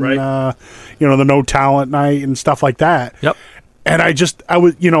Life and the No Talent night and stuff like that. Yep. And I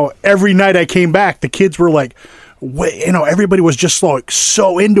was every night I came back, the kids were like, everybody was just like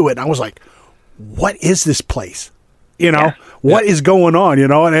so into it. And I was like, what is this place? What is going on?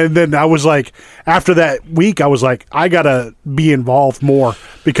 And then I was like, after that week, I was like, I gotta be involved more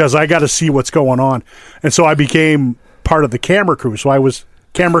because I gotta see what's going on. And so I became part of the camera crew. So I was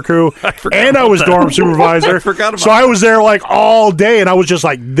camera crew, and I was dorm supervisor. I forgot about so I was there like all day, and I was just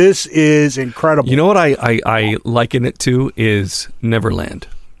like, this is incredible. You know what I liken it to is Neverland.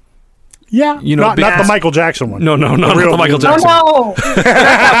 Yeah, not the Michael Jackson one. No, not the Michael Jackson. Oh,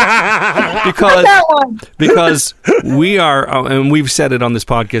 no. because we are, and we've said it on this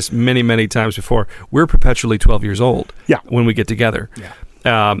podcast many, many times before, we're perpetually 12 years old when we get together. Yeah.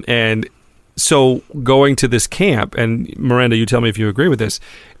 And so going to this camp, and Miranda, you tell me if you agree with this,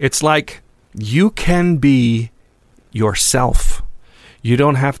 it's like you can be yourself. You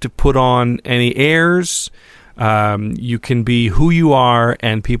don't have to put on any airs. You can be who you are,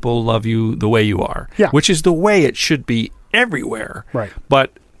 and people love you the way you are, which is the way it should be everywhere. Right.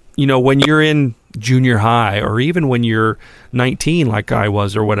 But, when you're in junior high, or even when you're 19 like I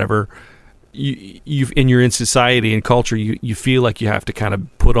was or whatever, you're in society and culture, you feel like you have to kind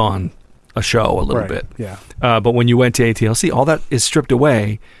of put on a show a little bit. Yeah. But when you went to ATLC, all that is stripped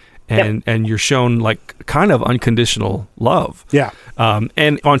away, and you're shown like kind of unconditional love. Yeah.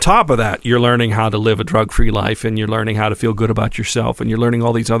 And on top of that, you're learning how to live a drug-free life, and you're learning how to feel good about yourself, and you're learning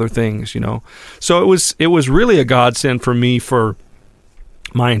all these other things, So it was really a godsend for me for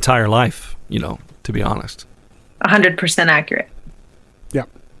my entire life, to be honest. 100% accurate. Yeah.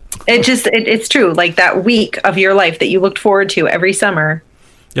 It's true. Like that week of your life that you looked forward to every summer.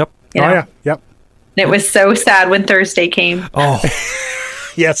 Yep. You know? Oh, yeah. Yep. And it was so sad when Thursday came. Oh,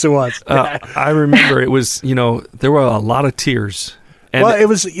 Yes, it was. I remember it was, there were a lot of tears. And Well, it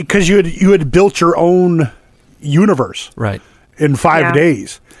was because you had built your own universe right. in 5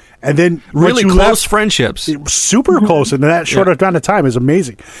 days. And then once Really you close left, friendships. super close in that short amount of time is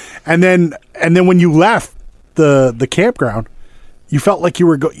amazing. And then when you left the campground, you felt like you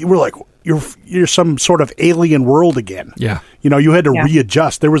were like you're some sort of alien world again. Yeah. You had to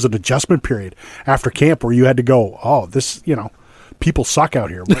readjust. There was an adjustment period after camp where you had to go, oh, this, people suck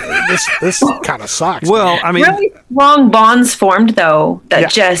out here. This kind of sucks. Well, I mean, Really strong bonds formed though that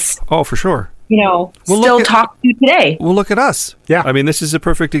just oh, for sure. still talk to you today. Well, look at us. Yeah. I mean, this is a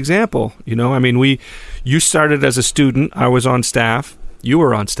perfect example. I mean, you started as a student. I was on staff. You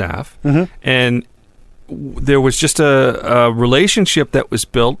were on staff. Mm-hmm. And there was just a relationship that was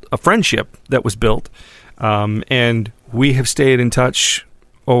built, a friendship that was built. And we have stayed in touch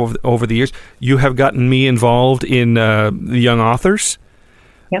over the years. You have gotten me involved in the young authors.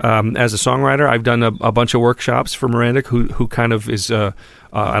 Yep. As a songwriter, I've done a bunch of workshops for Meranda, who kind of is, I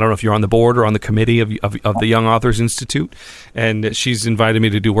don't know if you're on the board or on the committee of the Young Authors Institute, and she's invited me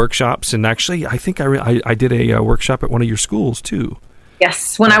to do workshops. And actually, I think I did a workshop at one of your schools too.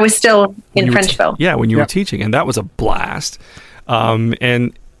 Yes, when I was still in Frenchville. When you were teaching, and that was a blast. And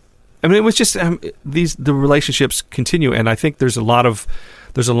I mean, it was just the relationships continue, and I think there's a lot of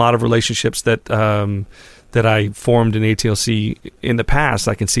relationships that I formed in ATLC in the past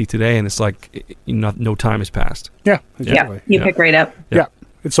I can see today, and it's like no time has passed. Yeah, exactly. Yeah, you pick right up. Yeah.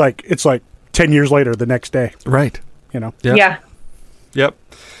 It's like 10 years later the next day. Right. Yeah. Yep.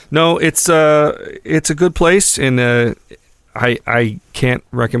 No, it's a good place, and I can't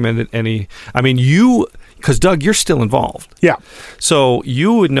recommend it any. I mean, because Doug, you're still involved. Yeah. So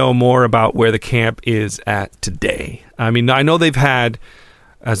you would know more about where the camp is at today. I mean, I know they've had,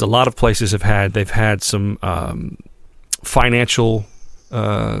 as a lot of places have had, they've had some financial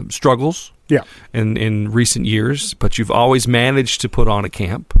struggles. Yeah. In recent years, but you've always managed to put on a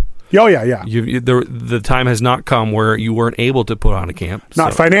camp. Oh, yeah. The time has not come where you weren't able to put on a camp.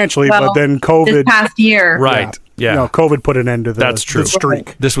 Not financially, but then COVID. This past year. Right. Yeah. COVID put an end to That's true. the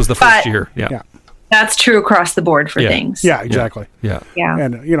streak. This was the first year. Yeah. That's true across the board for things. Yeah, exactly. Yeah.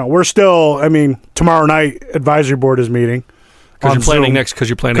 And, we're still, tomorrow night advisory board is meeting. Because you're planning next.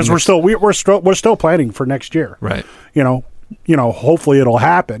 Because we're still planning for next year. Right. Hopefully it'll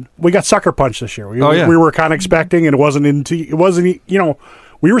happen. We got sucker punched this year. We were kind of expecting, and we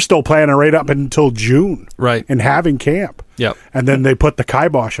were still planning right up until June. Right. And having camp. Yep. And then they put the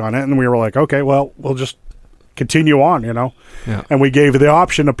kibosh on it, and we were like, okay, well, we'll just continue on, Yeah. And we gave the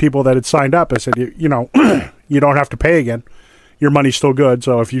option of people that had signed up. I said, you don't have to pay again. Your money's still good.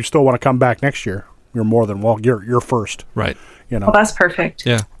 So if you still want to come back next year, you're more than welcome. You're first. Right. Well, that's perfect.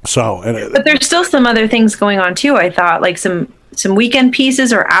 Yeah. So, but there's still some other things going on too. I thought like some weekend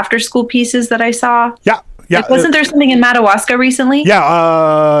pieces or after school pieces that I saw. Yeah. Like, wasn't there something in Madawaska recently?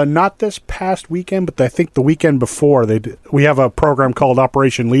 Yeah, not this past weekend, but I think the weekend before we have a program called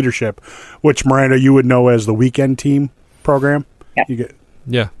Operation Leadership, which Miranda, you would know as the weekend team program.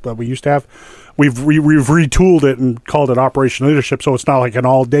 Yeah. But we used to have. We've retooled it and called it Operation Leadership, so it's not like an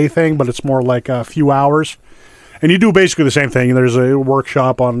all day thing, but it's more like a few hours. And you do basically the same thing. There's a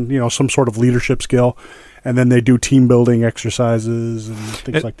workshop on some sort of leadership skill. And then they do team building exercises and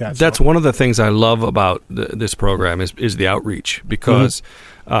things like that. That's one of the things I love about this program is the outreach, because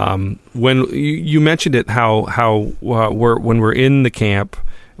when you mentioned it, how when we're in the camp,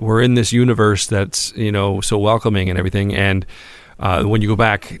 we're in this universe that's so welcoming and everything, and when you go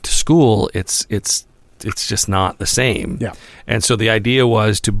back to school, it's just not the same. Yeah. And so the idea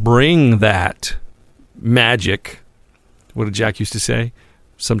was to bring that magic. What did Jack used to say?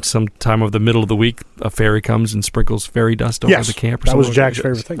 Some time of the middle of the week, a fairy comes and sprinkles fairy dust over the camp. That was Jack's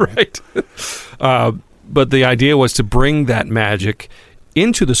favorite thing. Right. But the idea was to bring that magic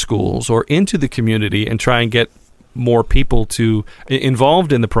into the schools or into the community and try and get more people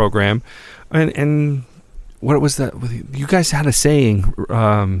involved in the program. And what was that? You guys had a saying,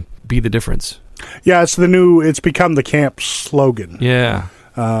 be the difference. Yeah, it's become the camp slogan. Yeah.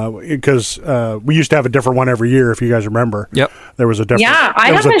 Because we used to have a different one every year, if you guys remember. Yep. There was a different. Yeah,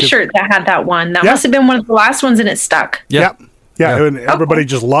 I have a shirt that had that one. That must have been one of the last ones, and it stuck. Yep. Yeah, and everybody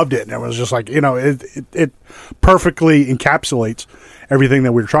just loved it, and it was just like it perfectly encapsulates everything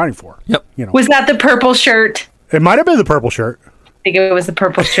that we were trying for. Yep. Was that the purple shirt? It might have been the purple shirt. think it was the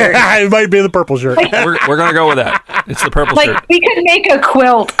purple shirt. It might be the purple shirt. We're gonna go with that. It's the purple shirt. We could make a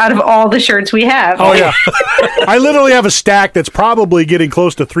quilt out of all the shirts we have. Oh yeah, I literally have a stack that's probably getting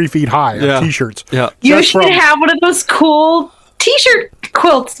close to 3 feet high of t-shirts. Yeah, you should have one of those cool t-shirt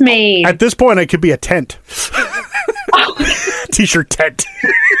quilts made. At this point, it could be a tent. T-shirt tent.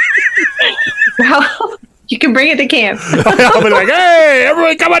 Well, you can bring it to camp. I'll be like, hey,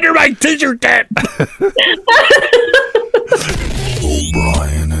 everyone come under my t-shirt tent.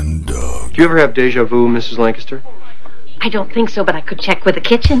 O'Brien and Doug. Do you ever have deja vu, Mrs. Lancaster? I don't think so, but I could check with the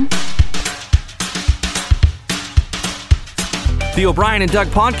kitchen. The O'Brien and Doug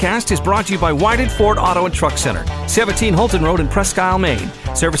podcast is brought to you by Whited Ford Auto and Truck Center, 17 Holton Road in Presque Isle, Maine.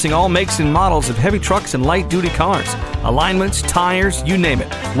 Servicing all makes and models of heavy trucks and light-duty cars. Alignments, tires, you name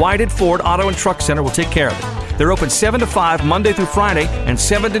it. Whited Ford Auto and Truck Center will take care of it. They're open 7 to 5 Monday through Friday and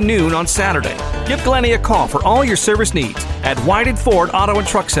 7 to noon on Saturday. Give Glennie a call for all your service needs at Whited Ford Auto and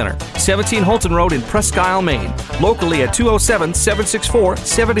Truck Center, 17 Holton Road in Presque Isle, Maine. Locally at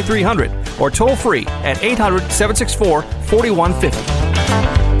 207-764-7300 or toll free at 800-764-4150.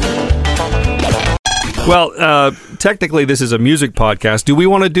 Well, technically, this is a music podcast. Do we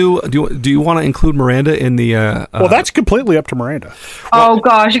want to do you want to include Meranda in the? Well, that's completely up to Meranda. Oh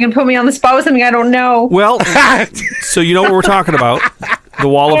gosh, you can put me on the spot with something I don't know. Well, so you know what we're talking about? The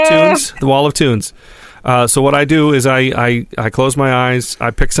wall of tunes. The wall of tunes. So what I do is I close my eyes.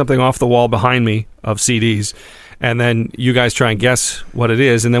 I pick something off the wall behind me of CDs. And then you guys try and guess what it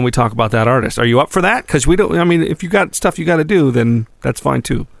is, and then we talk about that artist. Are you up for that? Because we don't. I mean, if you got stuff you got to do, then that's fine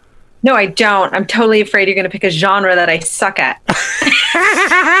too. No, I don't. I'm totally afraid you're going to pick a genre that I suck at.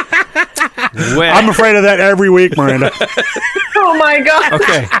 Well, I'm afraid of that every week, Miranda. Oh my god.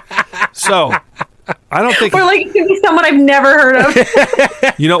 Okay, so I don't think or like it could be someone I've never heard of.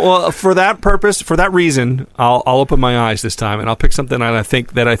 You know, well, for that purpose, for that reason, I'll open my eyes this time, and I'll pick something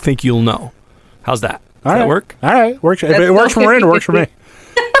that I think you'll know. How's that? Does that work? All right, works. If it works for Miranda, it works for me.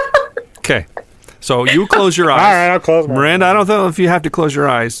 Okay, so you close your eyes. All right, I'll close my Miranda, I don't know if you have to close your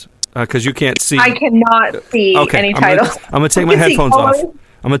eyes because you can't see. I cannot see any titles. I'm going to take my headphones off.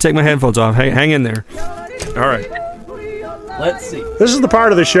 I'm going to take my headphones off. Hey, hang in there. All right. Let's see. This is the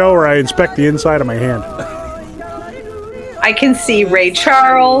part of the show where I inspect the inside of my hand. I can see Ray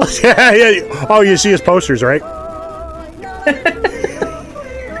Charles. Yeah. Oh, you see his posters, right?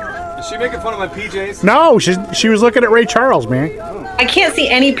 Is she making fun of my PJs? No, she was looking at Ray Charles, man. I can't see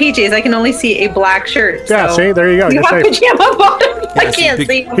any PJs. I can only see a black shirt. Yeah, so. see? There you go. You have pajama bottoms. Yeah, I can't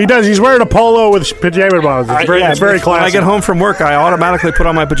see. He does. He's wearing a polo with pajama bottoms. It's very classy. When I get home from work, I automatically put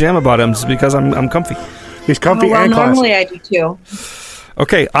on my pajama bottoms because I'm comfy. He's comfy and classy. Normally I do too.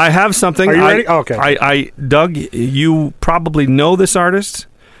 Okay, I have something. Are you ready? Okay. Doug, you probably know this artist.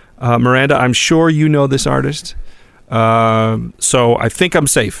 Miranda, I'm sure you know this artist. So I think I'm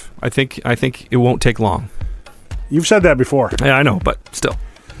safe. I think it won't take long. You've said that before. Yeah, I know, but still.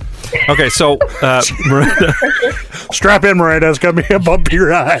 Okay, so Miranda, strap in, Miranda. It's gonna be a bumpy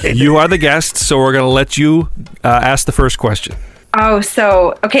ride. You are the guest, so we're gonna let you ask the first question. Oh,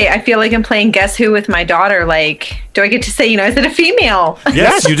 so okay. I feel like I'm playing Guess Who with my daughter. Like, do I get to say, is it a female?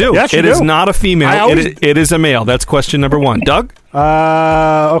 Yes, you do. Yes, it is not a female. It is a male. That's question number 1. Doug?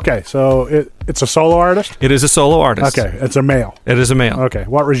 Okay, so it's a solo artist? It is a solo artist. Okay, it's a male. It is a male. Okay,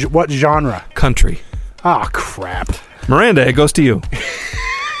 what genre? Country. Oh, crap. Miranda, it goes to you.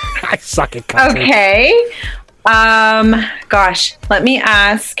 I suck at country. Okay. Gosh, let me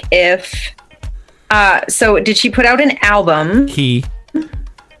ask if... so did she put out an album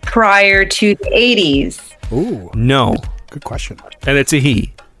prior to the 80s? Ooh. No. Good question. And it's a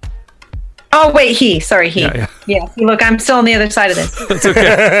he. Oh, wait, he. Sorry, he. Yeah. Look, I'm still on the other side of this. That's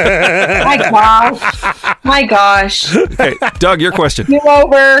okay. My gosh. Okay, Doug, your question. You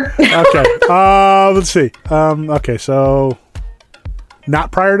over. Okay. Let's see. Okay, so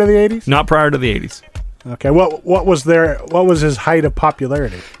not prior to the 80s? Not prior to the 80s. Okay. What was his height of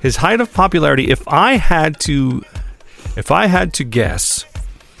popularity? His height of popularity, if I had to guess,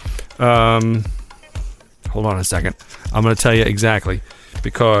 hold on a second. I'm going to tell you exactly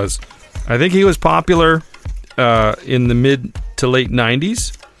because I think he was popular in the mid to late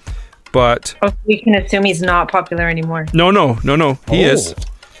 90s, but we can assume he's not popular anymore. No. He is.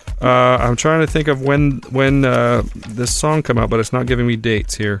 I'm trying to think of when this song came out, but it's not giving me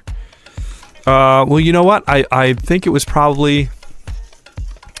dates here. Well, you know what? I think it was probably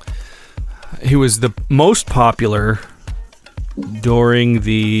he was the most popular during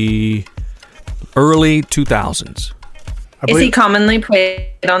the early 2000s. Is he commonly played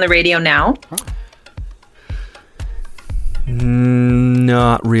on the radio now?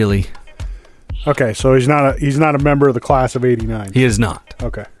 Not really. Okay, so he's not a member of the class of '89. He is not.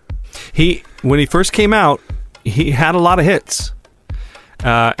 Okay. When he first came out, he had a lot of hits,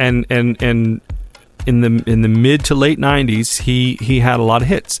 and in the mid to late '90s, he had a lot of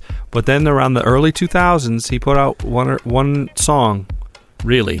hits. But then around the early 2000s, he put out one song,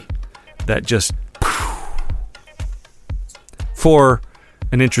 really, that just for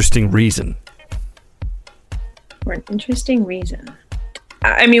an interesting reason. For an interesting reason.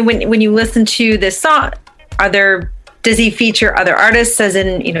 I mean, when you listen to this song, does he feature other artists? As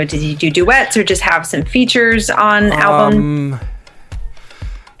in, does he do duets or just have some features on album?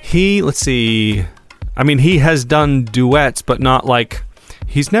 Let's see. I mean, he has done duets, but not like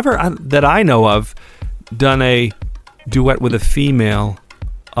he's never that I know of done a duet with a female,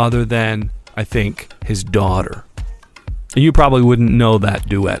 other than I think his daughter. And you probably wouldn't know that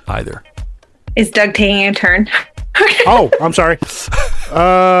duet either. Is Doug taking a turn? Oh, I'm sorry.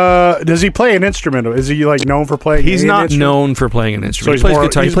 Does he play an instrument? Is he known for playing? He's not known for playing an instrument. So he plays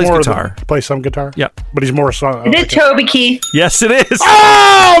guitar. He plays guitar. He plays some guitar. Yeah, but he's more a song. Is it Toby Keith? Yes, it is.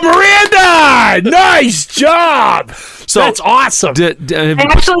 Oh, Miranda! Nice job. So that's awesome. I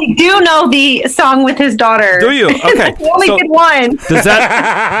actually do know the song with his daughter. Do you? Okay, that's the only good one.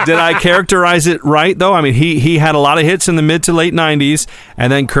 Did I characterize it right though? I mean, he had a lot of hits in the mid to late '90s,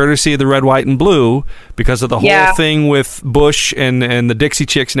 and then courtesy of the Red, White, and Blue, because of the whole thing with Bush and the Dixie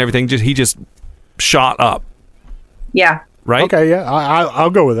Chicks and everything, he just shot up. Yeah. Right? Okay, yeah. I'll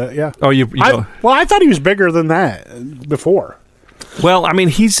go with it, yeah. Oh, you go. Well, I thought he was bigger than that before. Well, I mean,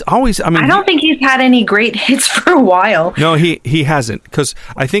 he's always... I don't think he's had any great hits for a while. No, he hasn't. Because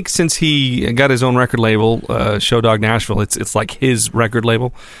I think since he got his own record label, Show Dog Nashville, it's like his record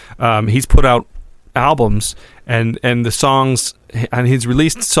label. He's put out albums and the songs... And he's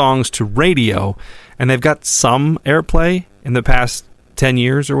released songs to radio, and they've got some airplay in the past 10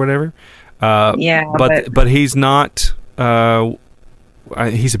 years or whatever. But he's not...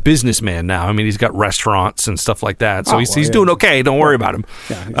 he's a businessman now. I mean, he's got restaurants and stuff like that, so he's doing okay. Don't worry about him.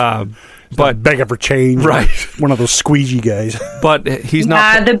 Yeah, but begging for change, right? One of those squeegee guys. But he's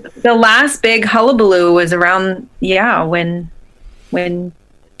not. The last big hullabaloo was around when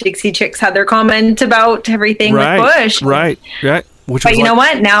Dixie Chicks had their comment about everything with Bush. Right. But you know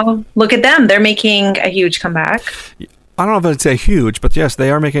what? Now look at them. They're making a huge comeback. I don't know if I'd say huge, but yes,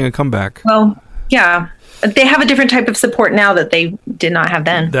 they are making a comeback. Well, yeah. They have a different type of support now that they did not have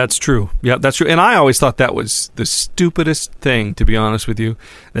then. That's true. Yeah, that's true. And I always thought that was the stupidest thing, to be honest with you,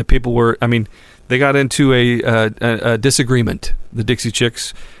 that people were... I mean, they got into a disagreement, the Dixie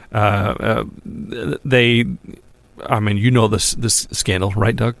Chicks. I mean, you know this scandal,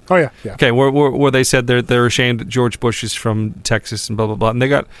 right, Doug? Oh, yeah. Okay, where they said they're ashamed that George Bush is from Texas and blah, blah,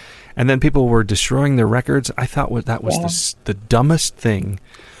 blah. And then people were destroying their records. I thought that was the dumbest thing.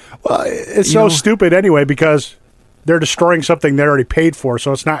 Well, it's so stupid anyway, because they're destroying something they already paid for,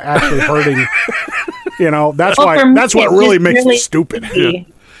 so it's not actually hurting. That's what really makes it stupid. Yeah.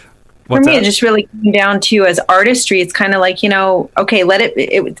 For me, it just really came down to, as artistry, it's kind of like, okay, let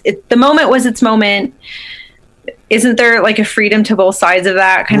it the moment was its moment. Isn't there like a freedom to both sides of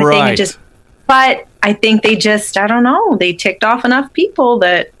that kind of thing? But I think they just, I don't know, they ticked off enough people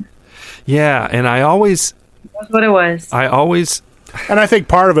that. Yeah, and that's what it was. And I think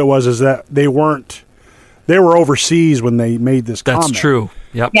part of it is that they were overseas when they made this comment. That's true.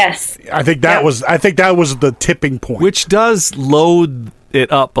 Yep. Yes. I think that was the tipping point. Which does load it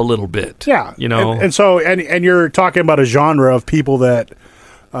up a little bit. Yeah. And so you're talking about a genre of people that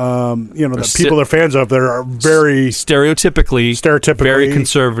that people are fans of that are very stereotypically very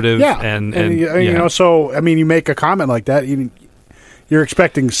conservative. Yeah. And so I mean, you make a comment like that, you're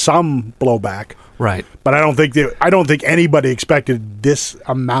expecting some blowback. Right. But I don't think anybody expected this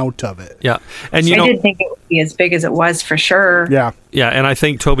amount of it. Yeah. And I did think it would be as big as it was, for sure. Yeah. Yeah, and I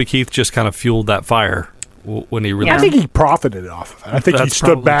think Toby Keith just kind of fueled that fire when he released. I think he profited off of it. I think he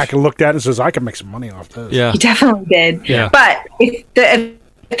stood back and looked at it and says, I can make some money off this. Yeah. He definitely did. Yeah. But if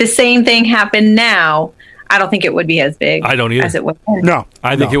the same thing happened now, I don't think it would be as big. I don't either. As it was then. No.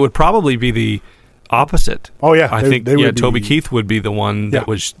 I think it would probably be the opposite. Oh yeah, I think Toby Keith would be the one that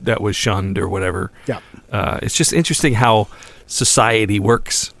was shunned or whatever. Yeah, it's just interesting how society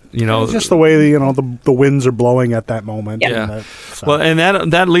works. It's just the way the winds are blowing at that moment. Yeah. Well, and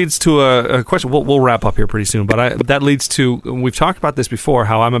that leads to a question. We'll wrap up here pretty soon, but that leads to, we've talked about this before,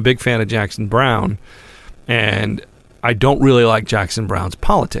 how I'm a big fan of Jackson Browne, and I don't really like Jackson Browne's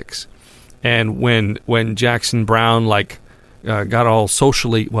politics. And when Jackson Browne got all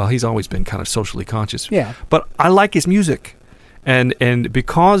socially, well, he's always been kind of socially conscious. Yeah. But I like his music. And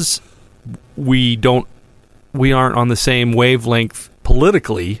because we aren't on the same wavelength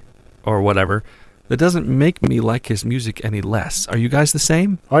politically, or whatever, that doesn't make me like his music any less. Are you guys the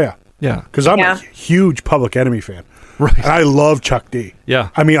same? Oh, yeah. Yeah. Because I'm a huge Public Enemy fan. Right. And I love Chuck D. Yeah.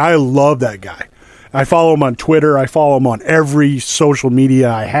 I mean, I love that guy. I follow him on Twitter. I follow him on every social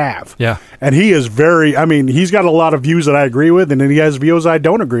media I have. Yeah. And he is he's got a lot of views that I agree with, and then he has views I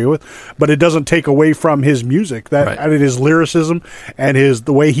don't agree with, but it doesn't take away from his music. His lyricism and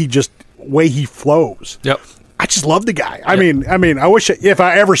the way he flows. Yep. I just love the guy. I mean, I wish if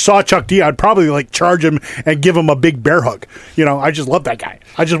I ever saw Chuck D, I'd probably like charge him and give him a big bear hug. I just love that guy.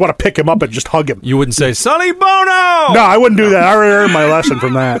 I just want to pick him up and just hug him. You wouldn't say, Sonny Bono! No, I wouldn't do that. I already learned my lesson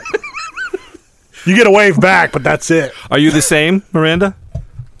from that. You get a wave back, but that's it. Are you the same, Miranda?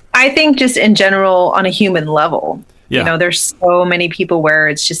 I think just in general, on a human level, there's so many people where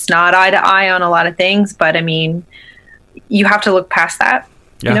it's just not eye to eye on a lot of things. But I mean, you have to look past that,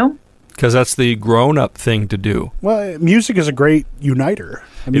 Because that's the grown-up thing to do. Well, music is a great uniter.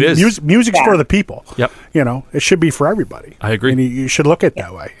 I mean, it is. Music's for the people. Yep. It should be for everybody. I agree. And you should look at it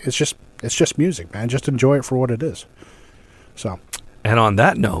that way. It's just music, man. Just enjoy it for what it is. So. And on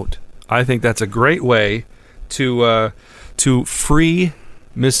that note, I think that's a great way to free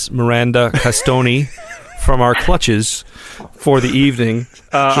Miss Miranda Castoni from our clutches for the evening.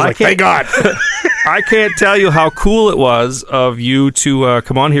 She's like, thank God. I can't tell you how cool it was of you to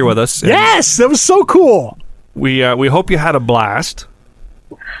come on here with us. Yes, that was so cool. We hope you had a blast.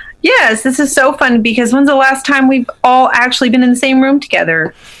 Yes, this is so fun because when's the last time we've all actually been in the same room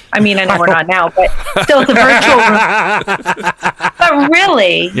together? I mean, I know we're not now, but still it's a virtual room. But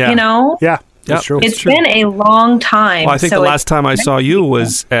really, Yeah, that's true. It's been a long time. Well, I think the last time I saw you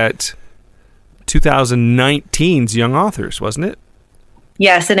was at 2019's Young Authors, wasn't it?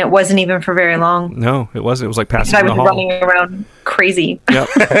 Yes, and it wasn't even for very long. No, it wasn't. It was like passing I in was the hall. running around crazy. Yep.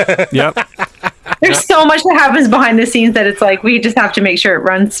 Yep. There's so much that happens behind the scenes that it's like we just have to make sure it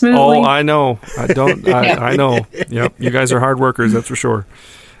runs smoothly. Oh, I know. I know. Yep. You guys are hard workers, that's for sure.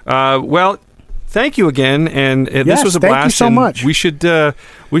 Well, thank you again, and this was a blast. Thank you so much. We should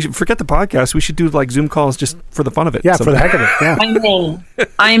forget the podcast. We should do like Zoom calls just for the fun of it. Yeah, for the heck of it. Yeah.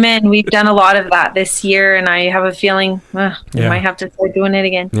 I'm in. We've done a lot of that this year, and I have a feeling we might have to start doing it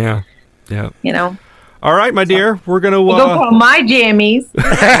again. Yeah, yeah. All right, my dear, we're gonna go call my jammies.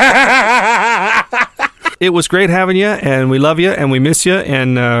 It was great having you, and we love you, and we miss you,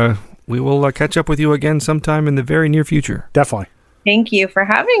 and we will catch up with you again sometime in the very near future. Definitely. Thank you for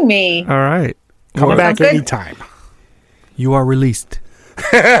having me. All right. Come back anytime. You are released.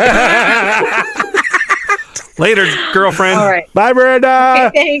 Later, girlfriend. All right. Bye, Miranda.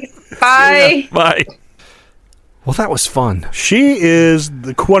 Okay, thanks. Bye. Bye. Well, that was fun. She is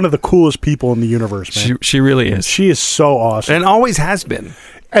one of the coolest people in the universe, man. She really is. She is so awesome. And always has been.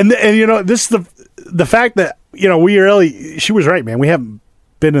 And this is the fact that, she was right, man. We haven't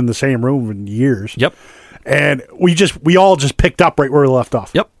been in the same room in years. Yep. And we all just picked up right where we left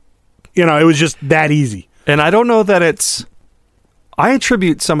off. Yep. It was just that easy. And I don't know that I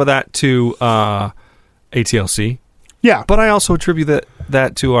attribute some of that to ATLC. Yeah. But I also attribute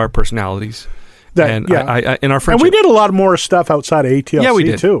that to our personalities. I in our friendship. And we did a lot more stuff outside of ATLC yeah, we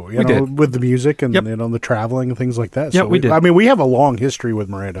did. too. We did. With the music and yep. The traveling and things like that. Yeah, so we did. I mean, we have a long history with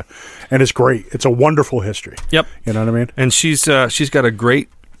Miranda, and it's great. It's a wonderful history. Yep. You know what I mean? And she's got a great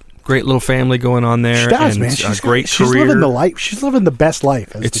little family going on there. She does, and man. She's a great career. She's living the life. She's living the best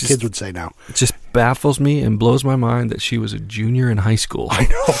life, as the kids would say now. It just baffles me and blows my mind that she was a junior in high school. I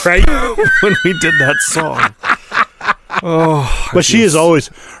know, right? When we did that song. But she is always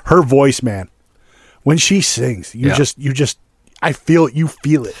her voice, man. When she sings, you just I feel it, you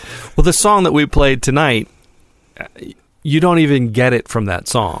feel it. Well, the song that we played tonight, you don't even get it from that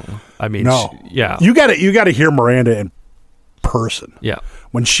song. I mean, no. You got to hear Miranda in person. Yeah.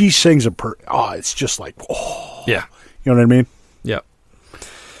 When she sings it's just like, yeah. You know what I mean? Yeah.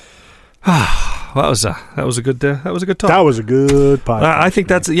 Well, that was a good talk. That was a good podcast. I think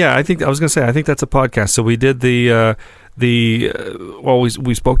that's I think that's a podcast. So we did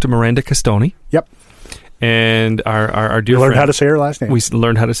we spoke to Miranda Castoni. Yep. And our dear we learned friend, how to say her last name. We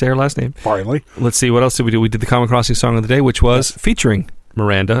learned how to say her last name. Finally. Let's see, what else did we do? We did the Common Crossing song of the day, which was featuring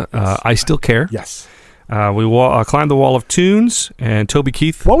Miranda. I Still Care. Yes. We climbed the wall of tunes, and Toby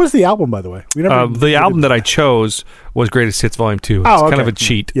Keith. What was the album, by the way? The album that I chose was Greatest Hits Volume 2. It's kind of a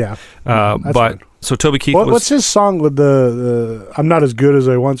cheat. Yeah. But fine. So Toby Keith what's his song with the I'm Not As Good As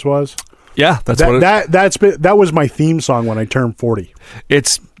I Once Was? Yeah, that was my theme song when I turned 40.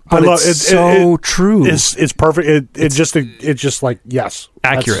 It's so true. It's perfect. It's just like, yes,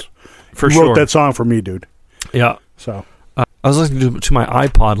 accurate. You wrote that song for me, dude. Yeah. So I was listening to my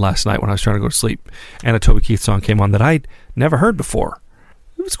iPod last night when I was trying to go to sleep, and a Toby Keith song came on that I'd never heard before.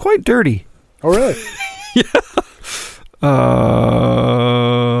 It was quite dirty. Oh, really?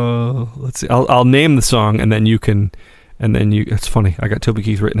 Let's see. I'll name the song, and then you can. And then you. It's funny. I got Toby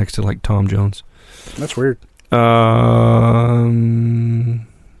Keith right next to like Tom Jones. That's weird.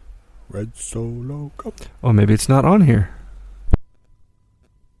 Red Solo Cup. Oh, maybe it's not on here.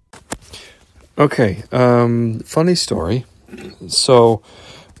 Okay. Funny story. So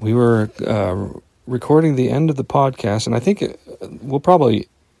we were recording the end of the podcast, and I think that'll probably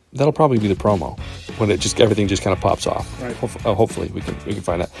be the promo when everything just kind of pops off. Right. Hopefully we can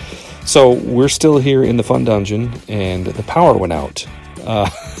find that. So we're still here in the fun dungeon, and the power went out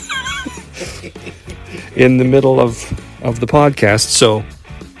in the middle of the podcast. So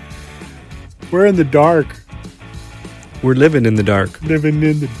we're in the dark. We're living in the dark. Living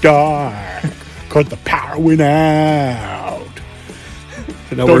in the dark. Because the power went out.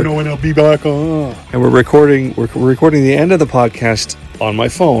 Don't know when it'll be back on. And we're recording the end of the podcast on my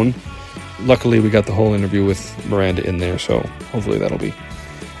phone. Luckily, we got the whole interview with Meranda in there, so hopefully that'll be.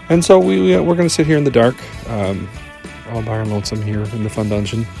 And so we're going to sit here in the dark, all by our lonesome here in the fun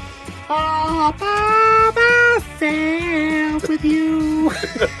dungeon. All by myself with you.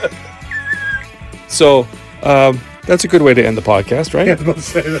 So that's a good way to end the podcast, right? Yeah, I was about to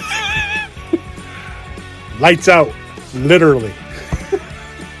say that. Lights out, literally.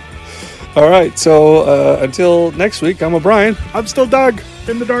 All right, so until next week, I'm O'Brien. I'm still Doug,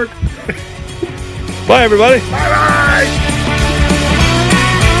 in the dark. Bye, everybody. Bye-bye.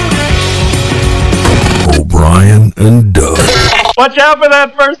 O'Brien and Doug. Watch out for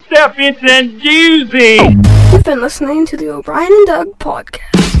that first step. It's a doozy. You've been listening to the O'Brien and Doug podcast.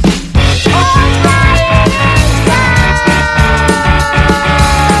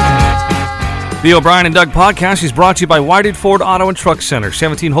 The O'Brien and Doug podcast is brought to you by Whited Ford Auto and Truck Center,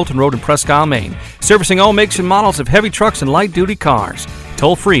 17 Holton Road in Presque Isle, Maine. Servicing all makes and models of heavy trucks and light-duty cars.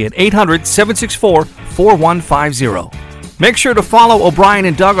 Toll free at 800-764-4150. Make sure to follow O'Brien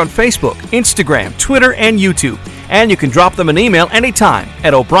and Doug on Facebook, Instagram, Twitter, and YouTube. And you can drop them an email anytime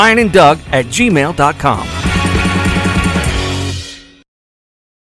at o'brienanddoug@gmail.com.